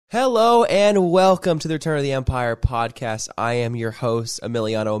Hello and welcome to the Return of the Empire podcast. I am your host,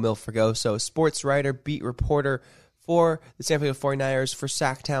 Emiliano Emil Fregoso, sports writer, beat reporter for the San Francisco 49ers for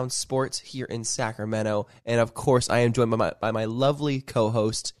Sacktown Sports here in Sacramento. And of course, I am joined by my lovely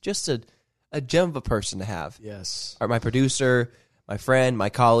co-host, just a gem of a person to have. Yes. My producer, my friend, my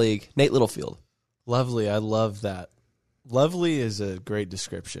colleague, Nate Littlefield. Lovely. I love that. Lovely is a great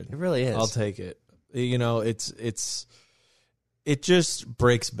description. It really is. I'll take it. You know, it just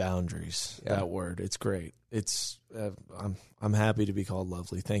breaks boundaries. Yeah. That word. It's great. I'm happy to be called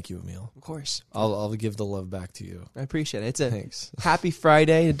lovely. Thank you, Emil. Of course. I'll give the love back to you. I appreciate it. Thanks. Happy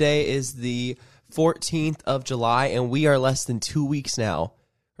Friday. Today is the 14th of July, and we are less than 2 weeks now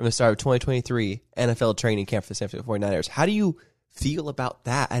from the start of 2023 NFL training camp for the San Francisco 49ers. How do you feel about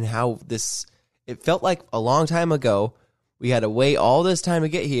that and how it felt like a long time ago. We had to wait all this time to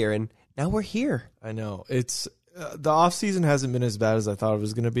get here, and now we're here. I know. It's the offseason hasn't been as bad as I thought it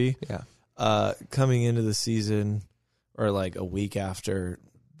was going to be. Yeah. Coming into the season, or like a week after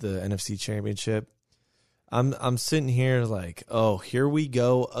the NFC Championship, I'm sitting here like, oh, here we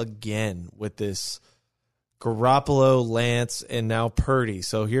go again with this Garoppolo, Lance, and now Purdy.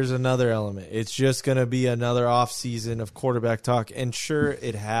 So here's another element. It's just going to be another offseason of quarterback talk, and sure,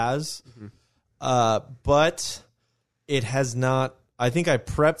 it has, but it has not. I think I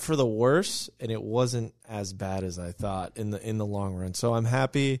prepped for the worst, and it wasn't as bad as I thought in the long run. So I'm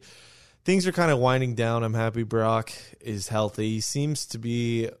happy. Things are kind of winding down. I'm happy Brock is healthy. He seems to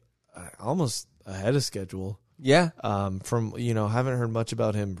be almost ahead of schedule. Yeah. From haven't heard much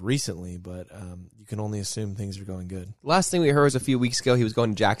about him recently, but you can only assume things are going good. Last thing we heard was a few weeks ago he was going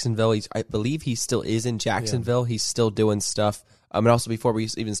to Jacksonville. I believe he still is in Jacksonville. Yeah. He's still doing stuff. And also, before we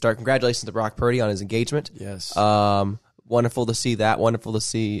even start, congratulations to Brock Purdy on his engagement. Yes. Wonderful to see that. Wonderful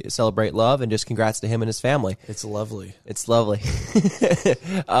to celebrate love, and just congrats to him and his family. It's lovely. It's lovely.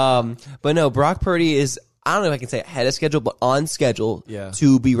 But no, Brock Purdy is, I don't know if I can say ahead of schedule, but on schedule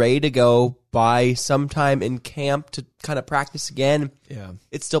to be ready to go by sometime in camp to kind of practice again. Yeah.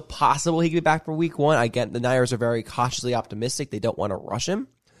 It's still possible he could be back for week one. Again, the Niners are very cautiously optimistic. They don't want to rush him.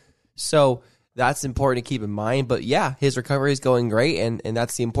 So that's important to keep in mind. But yeah, his recovery is going great, and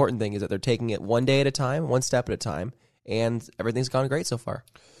that's the important thing, is that they're taking it one day at a time, one step at a time, and everything's gone great so far.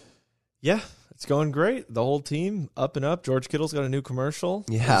 Yeah, it's going great. The whole team up and up. George Kittle's got a new commercial.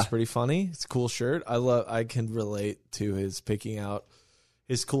 Yeah. It's pretty funny. It's a cool shirt. I can relate to his picking out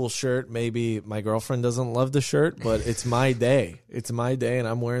his cool shirt. Maybe my girlfriend doesn't love the shirt, but it's my day. It's my day, and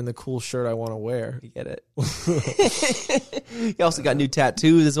I'm wearing the cool shirt I want to wear. You get it. He also got new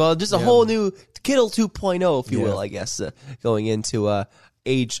tattoos as well. Just a whole new Kittle 2.0, if you will, I guess, going into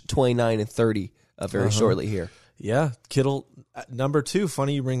age 29 and 30 very shortly here. Yeah, Kittle, number 2.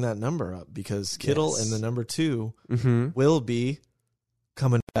 Funny you bring that number up, because Kittle and the number 2 will be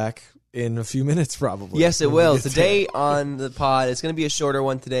coming back in a few minutes, probably. Yes, it will. Today on the pod, it's going to be a shorter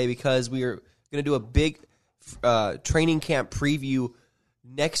one today because we are going to do a big training camp preview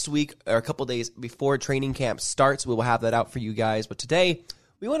next week, or a couple days before training camp starts. We will have that out for you guys. But today,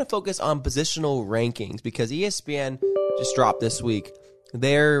 we want to focus on positional rankings, because ESPN just dropped this week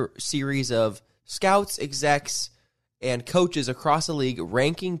their series of scouts, execs, and coaches across the league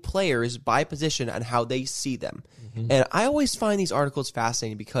ranking players by position and how they see them. And I always find these articles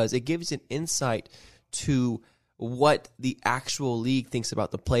fascinating because it gives an insight to what the actual league thinks about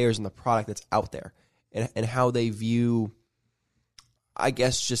the players and the product that's out there, and how they view, I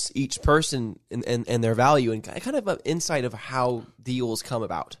guess, just each person and their value, and kind of an insight of how deals come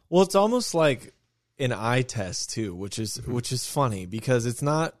about. Well, it's almost like an eye test too, which is funny, because it's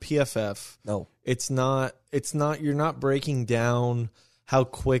not PFF. No. It's not you're not breaking down how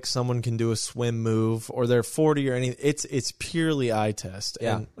quick someone can do a swim move or they're 40 or anything. It's purely eye test.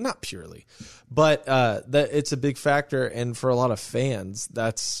 Yeah. And not purely, but that it's a big factor, and for a lot of fans,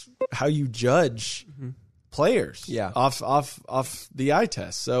 that's how you judge players. Yeah. Off the eye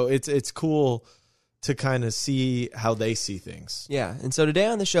test. So it's cool to kind of see how they see things. Yeah. And so today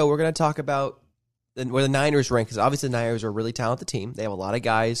on the show, we're going to talk about where the Niners rank, because obviously the Niners are a really talented team. They have a lot of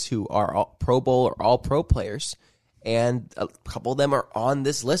guys who are all Pro Bowl or all pro players, and a couple of them are on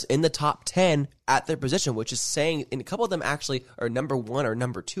this list in the top 10 at their position, which is saying, and a couple of them actually are number 1 or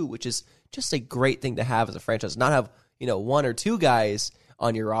number 2, which is just a great thing to have as a franchise. Not have, 1 or 2 guys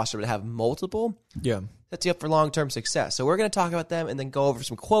on your roster, but have multiple. Yeah. Sets you up for long-term success. So we're going to talk about them and then go over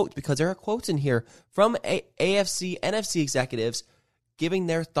some quotes, because there are quotes in here from AFC, NFC executives giving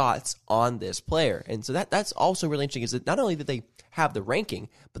their thoughts on this player. And so that's also really interesting, is that not only did they have the ranking,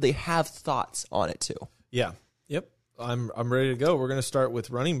 but they have thoughts on it too. Yeah. Yep. I'm ready to go. We're going to start with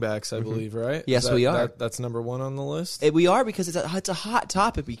running backs, I believe, right? Yes, we are. That's number one on the list. We are because it's a hot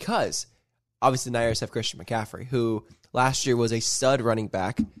topic because obviously the Niners have Christian McCaffrey, who last year was a stud running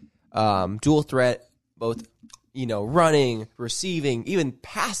back, dual threat, both running, receiving, even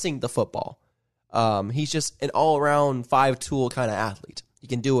passing the football. He's just an all-around five-tool kind of athlete. He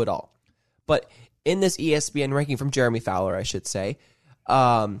can do it all. But in this ESPN ranking from Jeremy Fowler, I should say,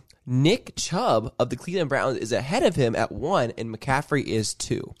 Nick Chubb of the Cleveland Browns is ahead of him at 1, and McCaffrey is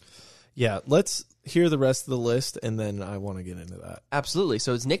 2. Yeah, let's hear the rest of the list, and then I want to get into that. Absolutely.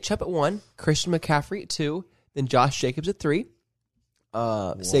 So it's Nick Chubb at 1, Christian McCaffrey at 2, then Josh Jacobs at 3,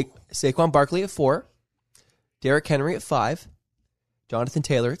 Saquon Barkley at 4, Derrick Henry at 5, Jonathan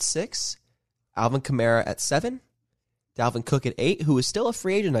Taylor at 6, Alvin Kamara at 7, Dalvin Cook at 8, who is still a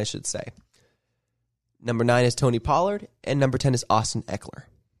free agent, I should say. Number 9 is Tony Pollard, and number 10 is Austin Eckler.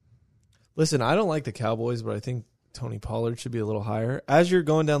 Listen, I don't like the Cowboys, but I think Tony Pollard should be a little higher. As you're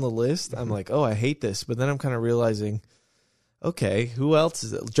going down the list, I'm like, oh, I hate this. But then I'm kind of realizing, okay, who else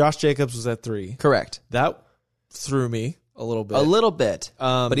is it? Josh Jacobs was at 3. Correct. That threw me a little bit. A little bit.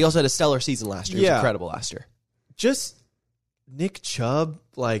 But he also had a stellar season last year. He was incredible last year. Just Nick Chubb,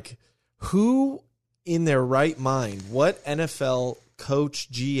 like, who in their right mind, what NFL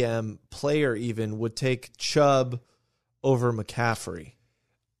coach, GM, player even would take Chubb over McCaffrey?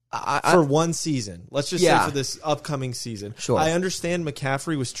 For one season. Let's just say for this upcoming season. Sure. I understand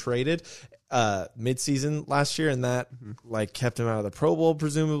McCaffrey was traded mid-season last year, and that kept him out of the Pro Bowl,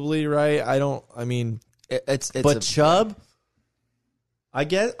 presumably, right? Chubb,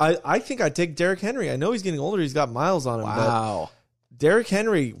 I think I'd take Derrick Henry. I know he's getting older. He's got miles on him. Wow. But Derrick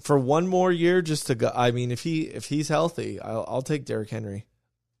Henry for one more year just to go. I mean, if he's healthy, I'll take Derrick Henry.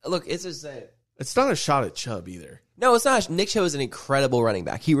 Look, it's just that it's not a shot at Chubb either. No, it's not. Nick Chubb is an incredible running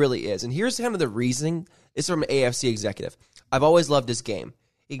back. He really is. And here's kind of the reasoning. It's from an AFC executive. I've always loved his game.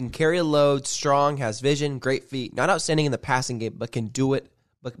 He can carry a load, strong, has vision, great feet. Not outstanding in the passing game, but can do it.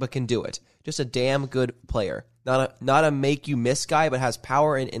 But can do it. Just a damn good player. Not a make you miss guy, but has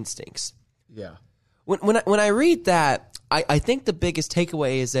power and instincts. Yeah. When I read that, I think the biggest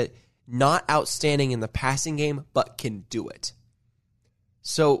takeaway is that not outstanding in the passing game, but can do it.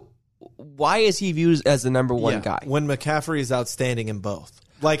 So why is he viewed as the number one guy when McCaffrey is outstanding in both?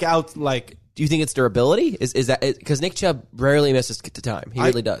 Do you think it's durability? Is that because Nick Chubb rarely misses to time? He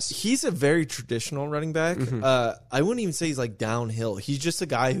really does. He's a very traditional running back. I wouldn't even say he's like downhill. He's just a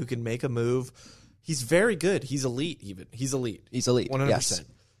guy who can make a move. He's very good. He's elite. Even he's elite. 100%.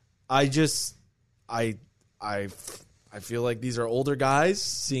 Yes. I feel like these are older guys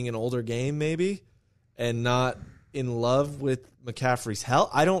seeing an older game maybe, and not in love with McCaffrey's health.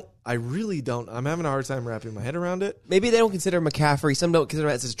 I really don't. I'm having a hard time wrapping my head around it. Maybe they don't consider McCaffrey. Some don't consider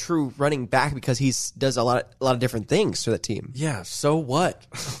him as a true running back because he does a lot of different things for the team. Yeah. So what?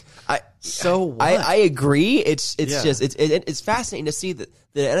 I agree. It's fascinating to see that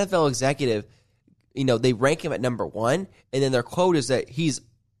the NFL executive, they rank him at number 1, and then their quote is that he's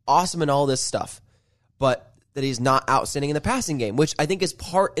awesome in all this stuff, but that he's not outstanding in the passing game, which I think is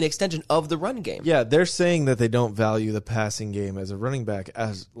an extension of the run game. Yeah, they're saying that they don't value the passing game as a running back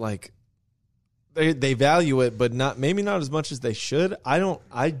as they value it, but maybe not as much as they should. I don't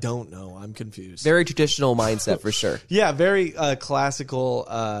know. I'm confused. Very traditional mindset for sure. Yeah, very classical,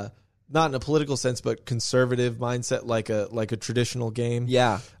 not in a political sense, but conservative mindset, like a traditional game.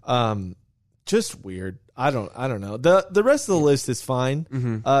 Yeah. Just weird. I don't know. The rest of the list is fine.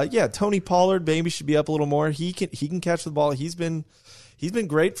 Mm-hmm. Tony Pollard maybe should be up a little more. He can catch the ball. He's been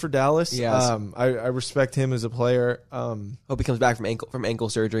great for Dallas. Yes. I respect him as a player. Hope he comes back from ankle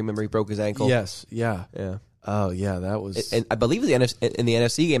surgery. Remember he broke his ankle. Yes. Yeah. Yeah. Oh yeah, that was. And I believe in the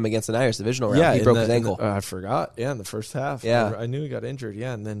NFC game against the Niners divisional round, he broke his ankle. I forgot. Yeah, in the first half. Yeah, I knew he got injured.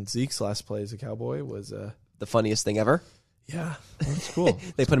 Yeah, and then Zeke's last play as a Cowboy was the funniest thing ever. Yeah, that's cool.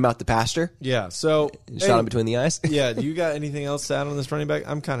 They put him out to pasture. Yeah, so shot him between the eyes. Yeah, do you got anything else to add on this running back?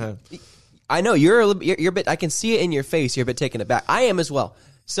 I'm kind of. I know you're a bit. I can see it in your face. You're a bit taken aback. I am as well.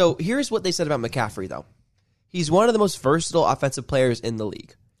 So here's what they said about McCaffrey, though. He's one of the most versatile offensive players in the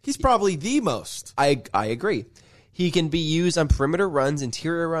league. He's probably the most. I agree. He can be used on perimeter runs,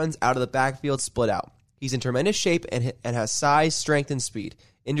 interior runs, out of the backfield, split out. He's in tremendous shape and has size, strength, and speed.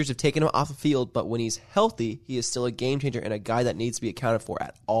 Injuries have taken him off the field, but when he's healthy, he is still a game changer and a guy that needs to be accounted for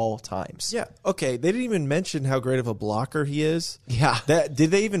at all times. Yeah. Okay. They didn't even mention how great of a blocker he is. Yeah.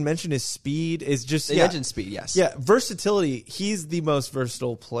 Did they even mention his speed? They mentioned speed, yes. Yeah. Versatility. He's the most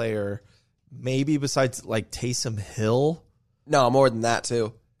versatile player, maybe besides like Taysom Hill. No, more than that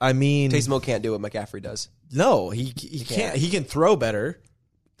too. I mean, Taysom Hill can't do what McCaffrey does. No, he can't. He can throw better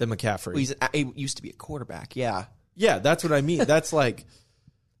than McCaffrey. Well, he used to be a quarterback. Yeah. Yeah, that's what I mean. That's like,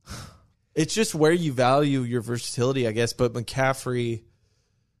 it's just where you value your versatility, I guess. But McCaffrey,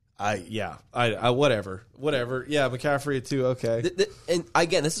 whatever. Yeah, McCaffrey at 2, okay. And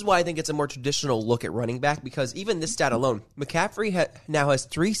again, this is why I think it's a more traditional look at running back, because even this stat alone, McCaffrey now has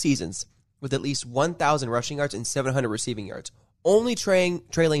 3 seasons with at least 1,000 rushing yards and 700 receiving yards, only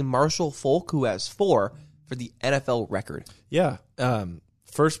trailing Marshall Faulk, who has 4, for the NFL record. Yeah.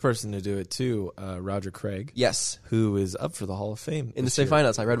 First person to do it, too, Roger Craig. Yes. Who is up for the Hall of Fame in the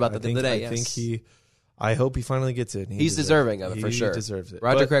semifinals. I read about that the other day. I hope he finally gets it. He's deserving of it, for sure. He deserves it.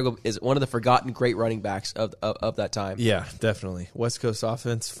 Roger Craig is one of the forgotten great running backs of that time. Yeah, definitely. West Coast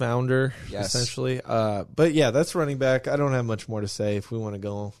offense founder, yes. essentially. But yeah, that's running back. I don't have much more to say if we want to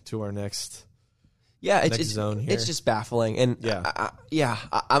go to our next zone here. It's just baffling. And I'm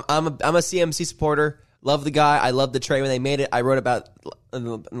a CMC supporter. Love the guy. I love the trade when they made it. I wrote about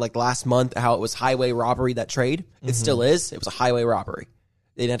like last month how it was highway robbery, that trade. It still is. It was a highway robbery.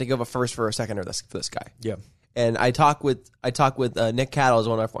 They didn't have to give a first for a second for this guy. Yeah. And I talked with Nick Cattle, as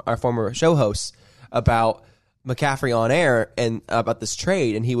one of our former show hosts, about McCaffrey on air and about this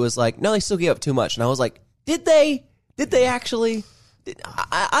trade, and he was like, "No, they still gave up too much." And I was like, "Did they? Did they actually?"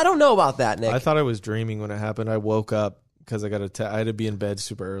 I don't know about that, Nick. I thought I was dreaming when it happened. I woke up because I had to be in bed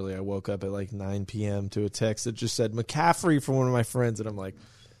super early. I woke up at like 9 p.m. to a text that just said McCaffrey from one of my friends, and I'm like,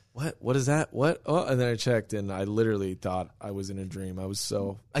 "What? What is that? What?" Oh, and then I checked, and I literally thought I was in a dream. I was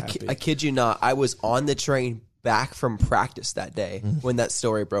so happy. I kid you not. I was on the train back from practice that day when that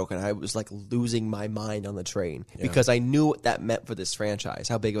story broke, and I was like losing my mind on the train because I knew what that meant for this franchise,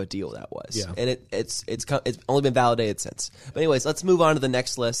 how big of a deal that was. Yeah. And it's only been validated since. But anyways, let's move on to the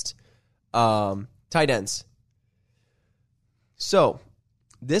next list. Tight ends. So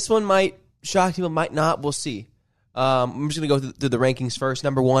this one might shock people, might not. We'll see. I'm just going to go through the rankings first.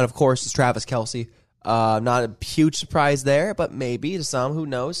 Number 1, of course, is Travis Kelce. Not a huge surprise there, but maybe to some, who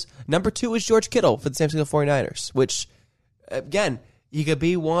knows. Number 2 is George Kittle for the San Francisco 49ers, which, again, he could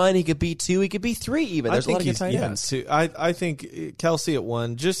be 1, he could be 2, he could be 3 even. There's a lot of good tight ends. I think Kelce at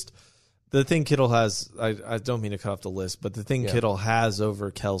 1, just the thing Kittle has, I don't mean to cut off the list, but the thing Kittle has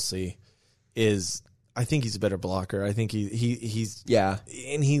over Kelce is, I think he's a better blocker. I think he's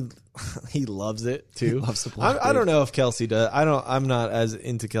and he loves it too. He loves the block. I don't know if Kelce does. I'm not as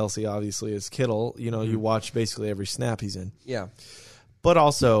into Kelce obviously as Kittle. You know, you watch basically every snap he's in. Yeah, but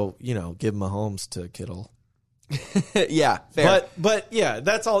also give Mahomes to Kittle. Yeah, fair. But yeah,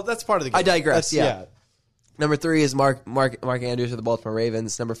 that's all. That's part of the game. I digress. Yeah. Number 3 is Mark Andrews for the Baltimore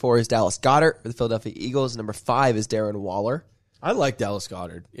Ravens. Number 4 is Dallas Goedert for the Philadelphia Eagles. Number 5 is Darren Waller. I like Dallas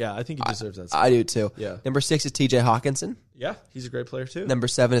Goedert. Yeah, I think he deserves that spot. I do too. Yeah. Number 6 is TJ Hawkinson. Yeah, he's a great player too. Number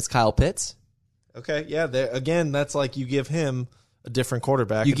 7 is Kyle Pitts. Okay, yeah. Again, that's like you give him a different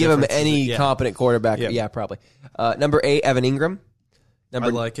quarterback. You give him any competent quarterback. Yeah, probably. Number 8, Evan Ingram. I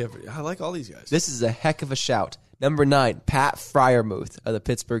like all these guys. This is a heck of a shout. Number 9, Pat Freiermuth of the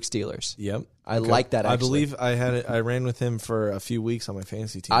Pittsburgh Steelers. Yep. I like that, actually. I believe I ran with him for a few weeks on my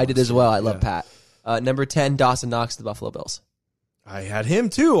fantasy team. I did as well. I love Pat. Number 10, Dawson Knox of the Buffalo Bills. I had him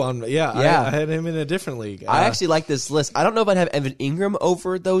too I had him in a different league. I actually like this list. I don't know if I'd have Evan Ingram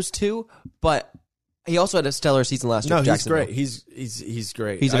over those two, but he also had a stellar season last year. No, he's great. He's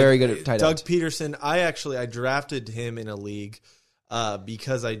great. He's a very good tight end. Doug Peterson. I drafted him in a league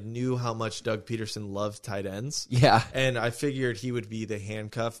because I knew how much Doug Peterson loved tight ends. Yeah, and I figured he would be the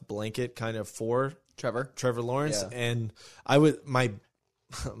handcuff blanket kind of for Trevor Lawrence. Yeah. And I would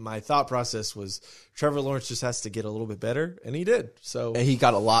my thought process was Trevor Lawrence just has to get a little bit better, and he did. So and he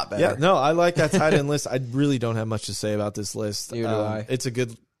got a lot better. Yeah, no, I like that tight end list. I really don't have much to say about this list. Neither do I. It's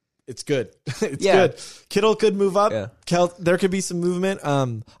good. It's good. Kittle could move up. Yeah. There could be some movement.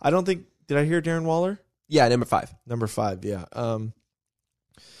 I don't think. Did I hear Darren Waller? Yeah, number 5. Number 5. Yeah.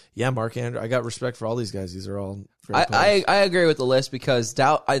 Yeah, Mark Andrews. I got respect for all these guys. These are all great players. I agree with the list because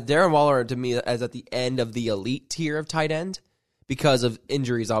Darren Waller to me is at the end of the elite tier of tight end. Because of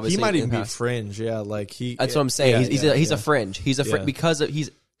injuries, obviously, he might even be fringe. Yeah, like he. That's what I'm saying. He's a fringe. He's a because of he's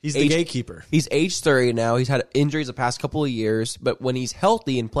the gatekeeper. He's age 30 now. He's had injuries the past couple of years, but when he's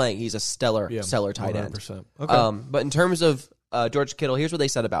healthy and playing, he's a stellar tight end. 100%. Okay. But in terms of George Kittle, here's what they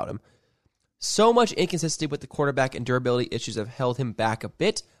said about him: so much inconsistency with the quarterback and durability issues have held him back a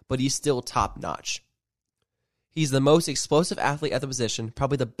bit, but he's still top notch. He's the most explosive athlete at the position,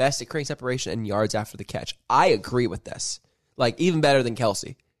 probably the best at creating separation and yards after the catch. I agree with this. Like, even better than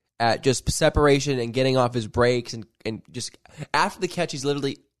Kelce at just separation and getting off his breaks and just after the catch, he's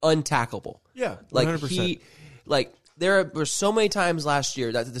literally untackleable. Yeah, 100%. There were so many times last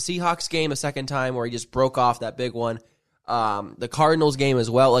year that the Seahawks game a second time where he just broke off that big one. The Cardinals game as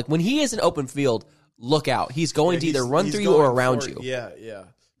well. Like, when he is in open field, look out. He's going to either He's- run he's through you or going around for you. it. Yeah.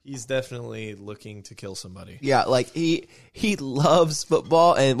 He's definitely looking to kill somebody. Yeah, like he loves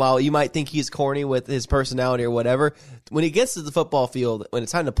football, and while you might think he's corny with his personality or whatever, when he gets to the football field, when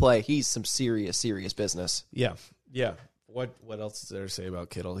it's time to play, he's some serious business. Yeah. What else is there to say about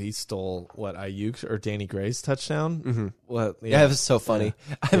Kittle? He stole Ayuk or Danny Gray's touchdown. Mm-hmm. That was so funny.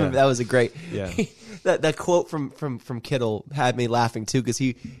 I remember that was a great. Yeah. that quote from Kittle had me laughing too because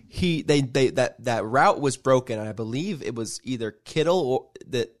that route was broken. And I believe it was either Kittle or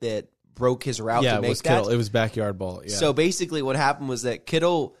that broke his route. Yeah, to it make was that. Kittle. It was backyard ball. Yeah. So basically, what happened was that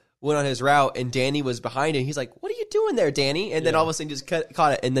Kittle went on his route and Danny was behind him. He's like, "What are you doing there, Danny?" And then all of a sudden, just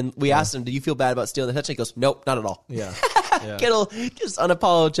caught it. And then we asked him, "Do you feel bad about stealing the touchdown?" He goes, "Nope, not at all." Yeah. Kittle just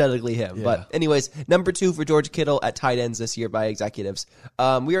unapologetically him. Yeah. But anyways, number 2 for George Kittle at tight ends this year by executives.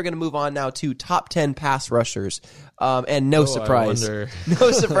 We are going to move on now to top 10 pass rushers. And no surprise.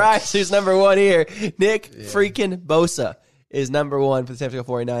 No surprise. Who's number 1 here? Nick freaking Bosa is number 1 for the San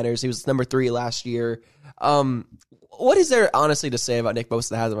Francisco 49ers. He was number 3 last year. What is there honestly to say about Nick Bosa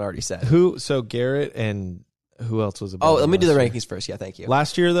that hasn't been already said? So Garrett and who else was above him? Let me do the last year? rankings first. Yeah, thank you.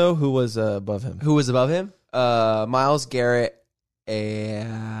 Last year, though, who was above him? Who was above him? Myles Garrett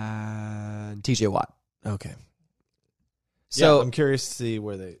and TJ Watt. Okay. So I'm curious to see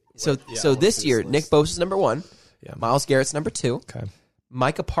where they. So this year, Nick Bosa is number 1. Yeah. Myles Garrett's number 2. Okay.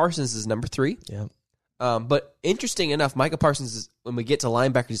 Micah Parsons is number 3. Yeah. But interesting enough, Micah Parsons is, when we get to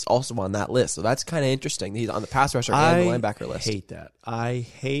linebackers, he's also on that list. So that's kind of interesting. He's on the pass rusher and the linebacker list. I hate that. I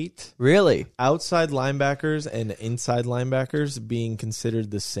hate Really? outside linebackers and inside linebackers being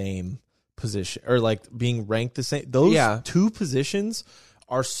considered the same position or like being ranked the same. Those two positions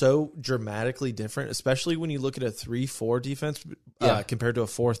are so dramatically different, especially when you look at a 3-4 defense compared to a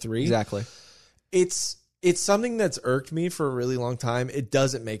 4-3. Exactly. It's something that's irked me for a really long time. It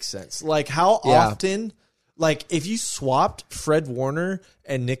doesn't make sense. Like how often, like if you swapped Fred Warner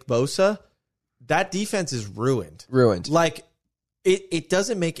and Nick Bosa, that defense is ruined. Like it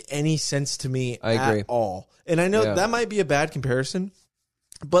doesn't make any sense to me at all. And I know that might be a bad comparison,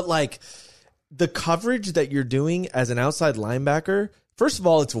 but like the coverage that you're doing as an outside linebacker, first of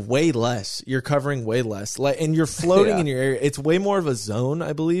all, it's way less. You're covering way less, and you're floating in your area. It's way more of a zone,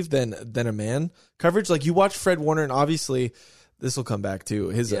 I believe, than a man coverage. Like you watch Fred Warner, and obviously this will come back to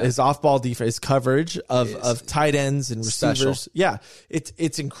his off ball defense, his coverage of tight ends and receivers. Special. Yeah,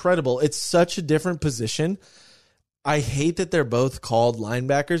 it's incredible. It's such a different position. I hate that they're both called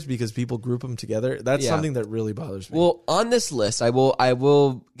linebackers because people group them together. That's something that really bothers me. Well, on this list, I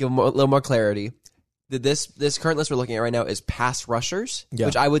will give a little more clarity. This current list we're looking at right now is pass rushers,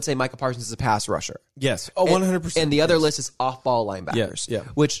 which I would say Micah Parsons is a pass rusher. Yes. Oh, 100%. And the other list is off-ball linebackers,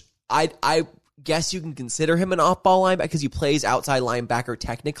 which I guess you can consider him an off-ball linebacker because he plays outside linebacker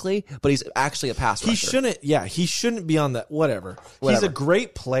technically, but he's actually a pass rusher. He shouldn't be on that. Whatever. He's a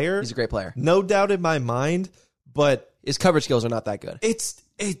great player. He's a great player. No doubt in my mind, but his coverage skills are not that good.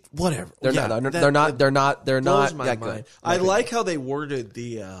 Whatever. They're not that good. I like how they worded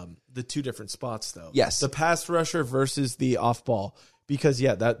the two different spots though. Yes. The pass rusher versus the off ball. Because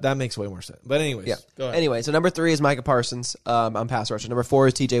that makes way more sense. But anyways, go ahead. Anyway, so number 3 is Micah Parsons on pass rusher. Number 4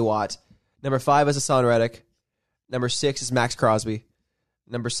 is TJ Watt. Number 5 is Hassan Reddick. Number 6 is Max Crosby.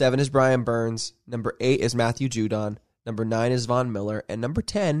 Number 7 is Brian Burns. Number 8 is Matthew Judon. Number 9 is Von Miller. And number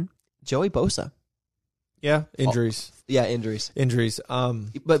 10, Joey Bosa. Yeah, injuries. Injuries.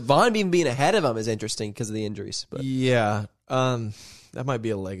 But Von being ahead of him is interesting because of the injuries. But yeah. That might be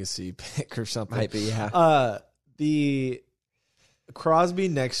a legacy pick or something. Might be, yeah. The Crosby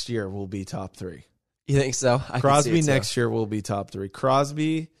next year will be top 3. You think so? Crosby next year will be top 3.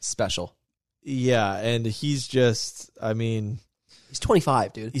 Crosby. Special. Yeah, and he's just, I mean... He's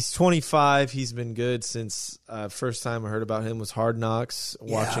 25, dude. He's 25. He's been good since first time I heard about him was Hard Knocks.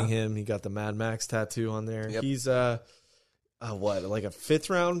 Watching him, he got the Mad Max tattoo on there. Yep. He's like a 5th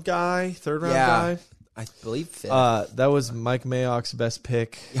round guy, 3rd round guy? I believe 5th. That was Mike Mayock's best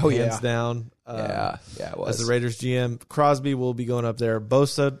pick, hands down. It was. As the Raiders GM. Crosby will be going up there.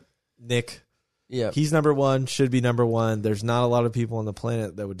 Bosa, Nick. Yeah. He's number 1, should be number 1. There's not a lot of people on the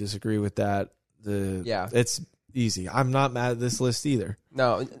planet that would disagree with that. It's easy. I'm not mad at this list either.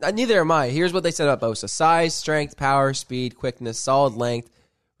 No, neither am I. Here's what they said about Bosa. Size, strength, power, speed, quickness, solid length,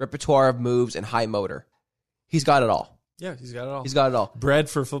 repertoire of moves, and high motor. He's got it all. Yeah, he's got it all. Bred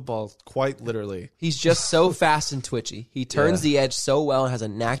for football, quite literally. He's just so fast and twitchy. He turns the edge so well and has a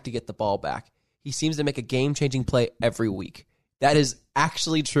knack to get the ball back. He seems to make a game-changing play every week. That is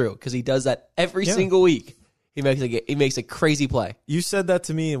actually true because he does that every single week. he makes a crazy play. You said that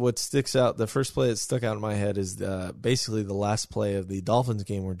to me. What sticks out, the first play that stuck out in my head is basically the last play of the Dolphins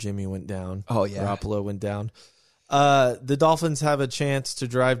game where Jimmy went down. Oh, yeah. Garoppolo went down. The Dolphins have a chance to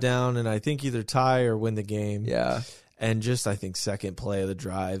drive down and I think either tie or win the game. Yeah. And just, I think, second play of the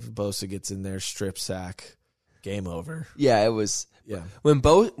drive, Bosa gets in there, strip sack, game over. Yeah, it was. Yeah.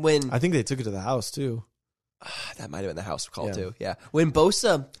 When I think they took it to the house, too. That might have been the house call, Yeah. too. Yeah. When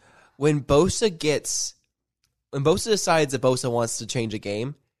Bosa decides that Bosa wants to change a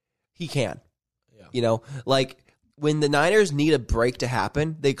game, he can. Yeah. You know, like when the Niners need a break to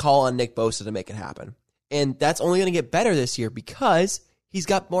happen, they call on Nick Bosa to make it happen. And that's only going to get better this year because he's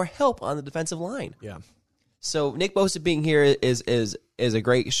got more help on the defensive line. Yeah. So Nick Bosa being here is a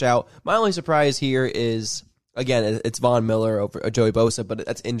great shout. My only surprise here is, again, it's Von Miller over Joey Bosa, but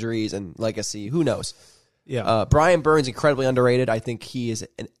that's injuries and legacy. Who knows? Yeah. Brian Burns, incredibly underrated. I think he is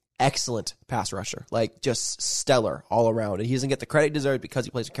an excellent pass rusher, like just stellar all around. And he doesn't get the credit he deserves because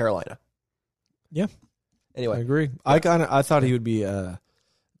he plays in Carolina. Yeah. Anyway, I agree. I thought he would be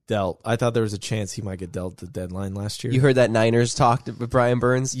dealt. I thought there was a chance he might get dealt the deadline last year. you heard that Niners talked with Brian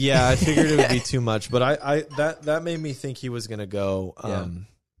Burns? Yeah, I figured it would be too much, but I that made me think he was going to go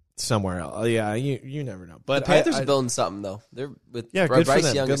somewhere else. Yeah, you never know. But The Panthers are building something, though. They're with good for Bryce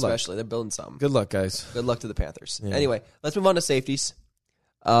them. Young Good luck. especially. They're building something. Good luck, guys. Good luck to the Panthers. Yeah. Anyway, let's move on to safeties.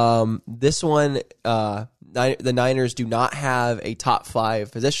 This one, the Niners do not have a top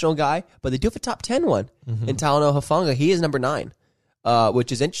 5 positional guy, but they do have a top 10 one in Talanoa Hufanga. He is number 9,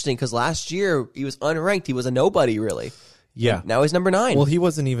 which is interesting because last year he was unranked. He was a nobody, really. Yeah. Now he's number 9. Well, he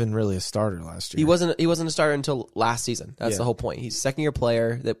wasn't even really a starter last year. He wasn't a starter until last season. That's the whole point. He's a second-year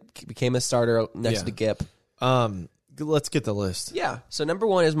player that became a starter next to Gip. Let's get the list. Yeah. So number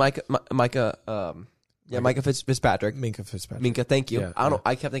 1 is Micah Fitzpatrick. Minka Fitzpatrick. Minka, thank you. Yeah, I don't know.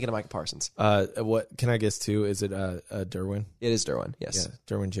 I kept thinking of Micah Parsons. What can I guess too? Is it Derwin? It is Derwin. Yes. Yeah,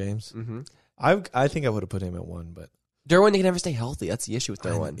 Derwin James. Mm-hmm. I think I would have put him at 1, but Derwin can never stay healthy. That's the issue with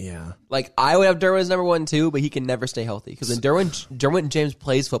Derwin. yeah. Like I would have Derwin as number 1 too, but he can never stay healthy because when Derwin James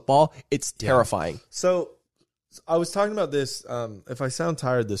plays football, it's terrifying. So I was talking about this. If I sound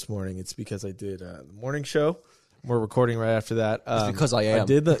tired this morning, it's because I did the morning show. We're recording right after that. It's because I am. I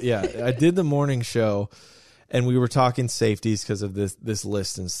did the morning show, and we were talking safeties because of this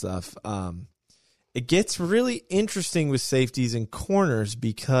list and stuff. It gets really interesting with safeties and corners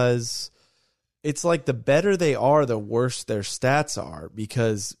because it's like the better they are, the worse their stats are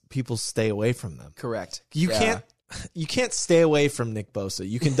because people stay away from them. Correct. You can't stay away from Nick Bosa.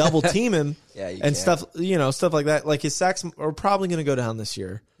 You can double team him and stuff like that. Like his sacks are probably going to go down this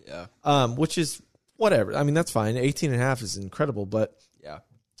year. Yeah. Which is whatever. I mean, that's fine. 18.5 is incredible, but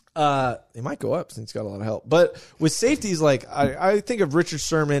they might go up since he's got a lot of help. But with safeties, like I think of Richard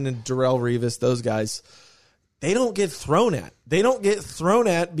Sherman and Darrelle Revis, those guys, they don't get thrown at. They don't get thrown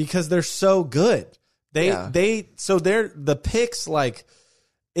at because they're so good. They're the picks, like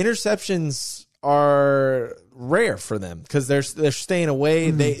interceptions are rare for them because they're staying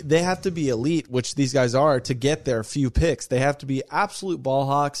away. Mm-hmm. They have to be elite, which these guys are, to get their few picks. They have to be absolute ball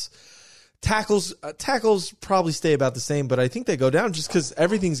hawks. Tackles probably stay about the same, but I think they go down just because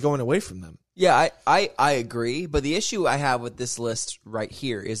everything's going away from them. Yeah, I agree. But the issue I have with this list right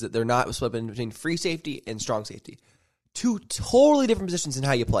here is that they're not split between free safety and strong safety. 2 totally different positions in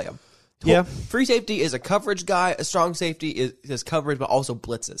how you play them. Yeah. Free safety is a coverage guy. A strong safety is coverage, but also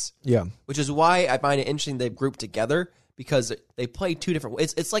blitzes. Yeah. Which is why I find it interesting they've grouped together because they play 2 different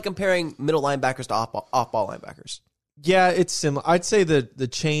ways. It's like comparing middle linebackers to off-ball linebackers. Yeah, it's similar. I'd say the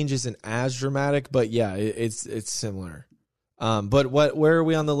change isn't as dramatic, but yeah, it's similar. But where are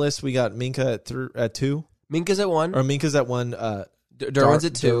we on the list? We got Minka at 2. Minka's at 1. Or Minka's at 1. Derwin's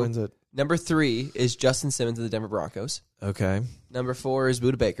at 2. Derwin's at... Number 3 is Justin Simmons of the Denver Broncos. Okay. Number 4 is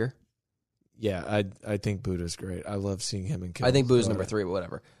Budda Baker. Yeah, I think Buddha's great. I love seeing him in kills. I think Budda's number 3, but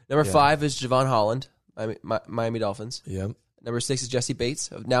whatever. Number 5 is Javon Holland, Miami Dolphins. Yep. Number 6 is Jesse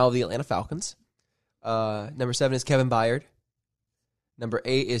Bates, now of the Atlanta Falcons. Number 7 is Kevin Byard. Number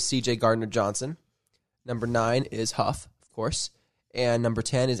 8 is C.J. Gardner-Johnson. Number 9 is Huff, of course. And number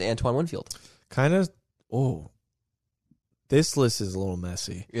 10 is Antoine Winfield. This list is a little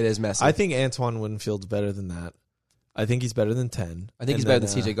messy. It is messy. I think Antoine Winfield's better than that. I think he's better than 10. I think he's better than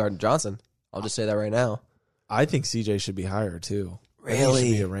C.J. Gardner-Johnson. I'll just say that right now. I think C.J. should be higher, too. Really? I think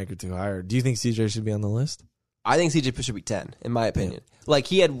he should be a rank or 2 higher. Do you think C.J. should be on the list? I think C.J. should be 10, in my opinion. Yeah. Like,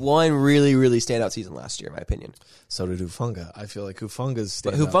 he had one really, really standout season last year, in my opinion. So did Hufanga. I feel like Hufanga's standout.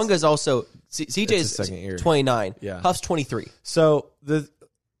 But Hufanga's also... C.J.'s 29. Yeah. Huff's 23. So,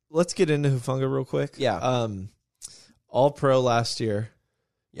 let's get into Hufanga real quick. Yeah. All-Pro last year.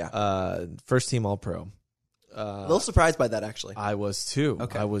 Yeah. First team All-Pro. A little surprised by that, actually. I was too.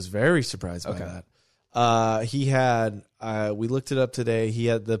 Okay. I was very surprised by that. He had, we looked it up today. He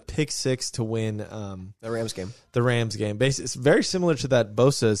had the pick 6 to win The Rams game. the Rams game. Basically, it's very similar to that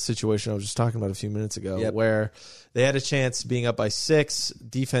Bosa situation I was just talking about a few minutes ago, where they had a chance being up by 6.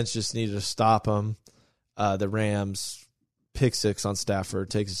 Defense just needed to stop them. The Rams pick 6 on Stafford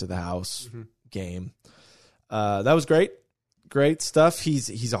takes us to the house game. That was great. Great stuff.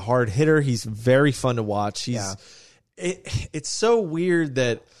 He's a hard hitter. He's very fun to watch. It's so weird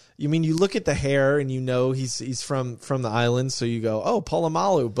that you look at the hair and he's from the island, so you go, oh,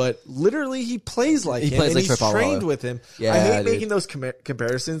 Polamalu, but literally he plays like him, and he's trained with him. Yeah, I hate making those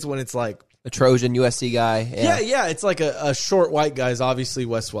comparisons when it's like a Trojan USC guy. Yeah. It's like a short white guy's obviously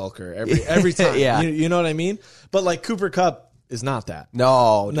Wes Welker every time. You know what I mean? But like Cooper Kupp is not that.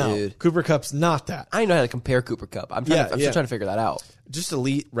 No, dude. Cooper Kupp's not that. I don't know how to compare Cooper Kupp. I'm still trying to figure that out. Just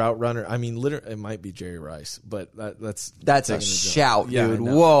elite route runner. Literally, it might be Jerry Rice, but that's a shout, dude. Yeah,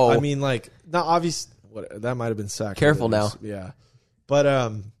 Whoa. Not obvious. That might have been sacked. Careful now. Yeah, but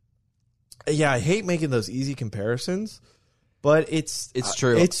I hate making those easy comparisons. But it's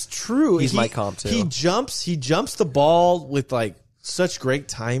true. It's true. He's my comp too. He jumps the ball with like such great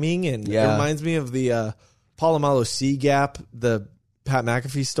timing, and it reminds me of the Polamalu C gap, the Pat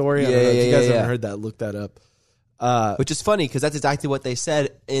McAfee story. I don't know if you guys haven't heard that. Look that up. Which is funny because that's exactly what they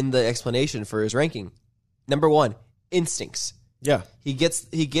said in the explanation for his ranking. Number 1, instincts. Yeah. He gets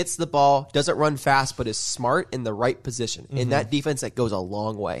the ball, doesn't run fast, but is smart in the right position. In that defense, that goes a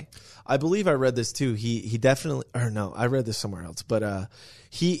long way. I believe I read this too. He definitely, or no, I read this somewhere else, but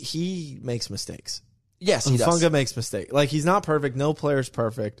he makes mistakes. Yes, he does. Hufanga makes mistakes. Like, he's not perfect. No player's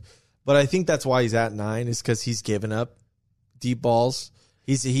perfect. But I think that's why he's at 9 is because he's given up deep balls.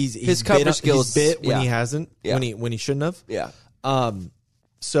 His coverage skills he's bit when he hasn't, when he shouldn't have. Yeah.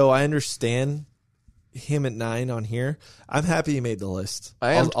 So I understand him at 9 on here. I'm happy he made the list.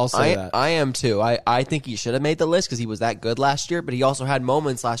 I'll say that. I am too. I think he should have made the list because he was that good last year, but he also had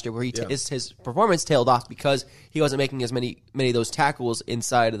moments last year where his performance tailed off because he wasn't making as many of those tackles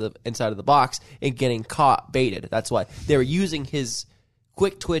inside of the box and getting caught baited. That's why they were using his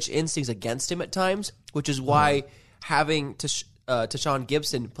quick twitch instincts against him at times, which is why having Tashawn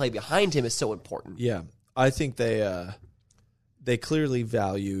Gibson play behind him is so important. Yeah, I think they clearly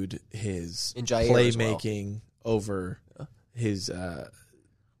valued his playmaking over his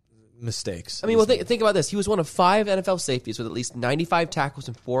mistakes. Think about this. He was one of 5 NFL safeties with at least 95 tackles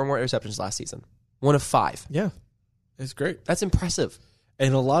and 4 more interceptions last season. One of 5. Yeah, it's great. That's impressive.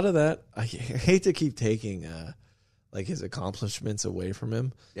 And a lot of that, I hate to keep taking his accomplishments away from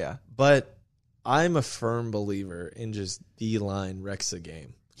him. Yeah. But I'm a firm believer in just D-line wrecks a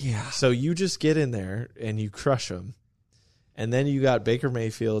game. Yeah. So you just get in there and you crush them. And then you got Baker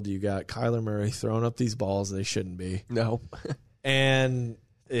Mayfield, you got Kyler Murray throwing up these balls they shouldn't be. No. And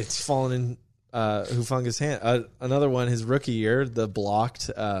it's fallen in Hufanga's hand. Another one, his rookie year, the blocked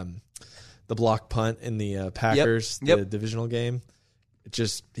punt in the Packers, the divisional game.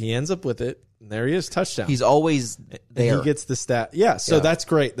 He ends up with it. And there he is, touchdown. He's always there. He gets the stat. Yeah, so that's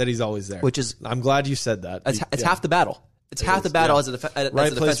great that he's always there. I'm glad you said that. It's half the battle. It's half the battle as a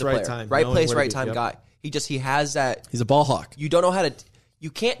defensive player. Time. Right place, right time guy. He has that. He's a ball hawk. You don't know how to. You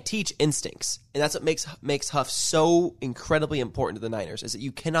can't teach instincts, and that's what makes Huff so incredibly important to the Niners. Is that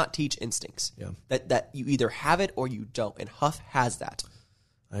you cannot teach instincts. Yeah. That you either have it or you don't, and Huff has that.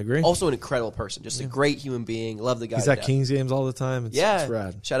 I agree. Also an incredible person, just a great human being. Love the guy. He's at Kings games all the time. It's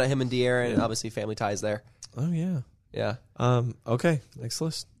rad. Shout out him and De'Aaron, and obviously family ties there. Oh yeah. Yeah. Okay. Next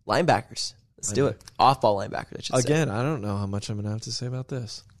list. Linebackers. Let's do it. Off-ball linebackers. I should say. Again, I don't know how much I'm going to have to say about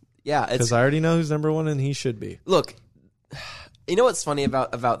this. Yeah, because I already know who's number 1, and he should be. Look, you know what's funny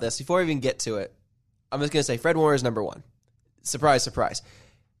about this? Before I even get to it, I'm just going to say Fred Warner is number 1. Surprise, surprise.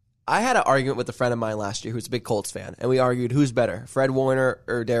 I had an argument with a friend of mine last year who's a big Colts fan, and we argued who's better, Fred Warner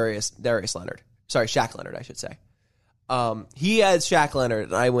or Darius Leonard. Sorry, Shaq Leonard, I should say. He had Shaq Leonard,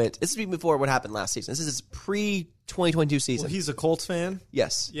 and I went. This is before what happened last season. This is his pre-2022 season. Well, he's a Colts fan?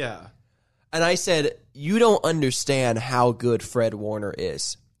 Yes. Yeah. And I said, you don't understand how good Fred Warner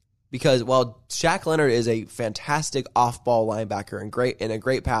is. Because while Shaq Leonard is a fantastic off-ball linebacker and a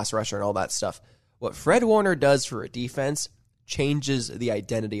great pass rusher and all that stuff, what Fred Warner does for a defense changes the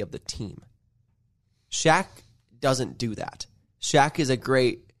identity of the team. Shaq doesn't do that. Shaq is a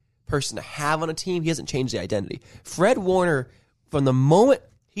great person to have on a team. He doesn't change the identity. Fred Warner, from the moment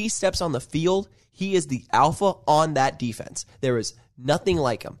he steps on the field, he is the alpha on that defense. There is nothing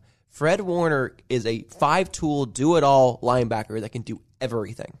like him. Fred Warner is a 5-tool, do-it-all linebacker that can do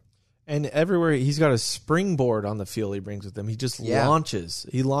everything. And everywhere he's got a springboard on the field he brings with him. He just launches.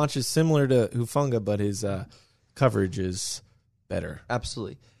 He launches similar to Hufanga, but his coverage is better.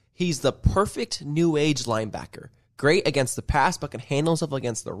 Absolutely. He's the perfect new age linebacker. Great against the pass, but can handle himself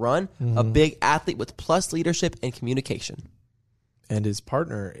against the run. A big athlete with plus leadership and communication. And his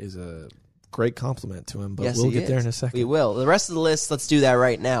partner is a great compliment to him, but Yes, we'll he get there is. in a second. We will. The rest of the list, let's do that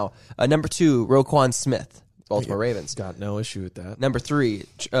right now. Number 2, Roquan Smith, Baltimore Ravens. Got no issue with that. Number 3,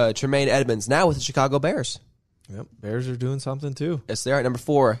 Tremaine Edmonds, now with the Chicago Bears. Yep, Bears are doing something too. Yes, they are. Number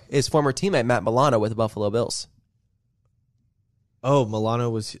 4, his former teammate Matt Milano with the Buffalo Bills. Oh, Milano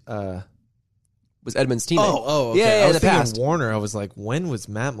was Was Edmonds' teammate. okay. Yeah, I in was the thinking past. Warner. I was like, when was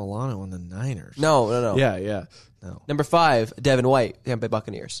Matt Milano on the Niners? No. Yeah. No. Number 5, Devin White, Tampa Bay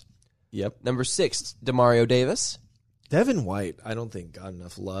Buccaneers. Yep. Number 6, Demario Davis. Devin White, I don't think got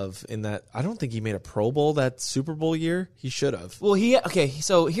enough love in that. I don't think he made a Pro Bowl that Super Bowl year. He should have. Well,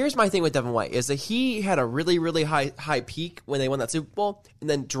 so here's my thing with Devin White is that he had a really, really high peak when they won that Super Bowl and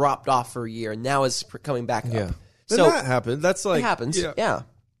then dropped off for a year and now is coming back up. Yeah. So that happened. That's like it happens. Yeah. Yeah.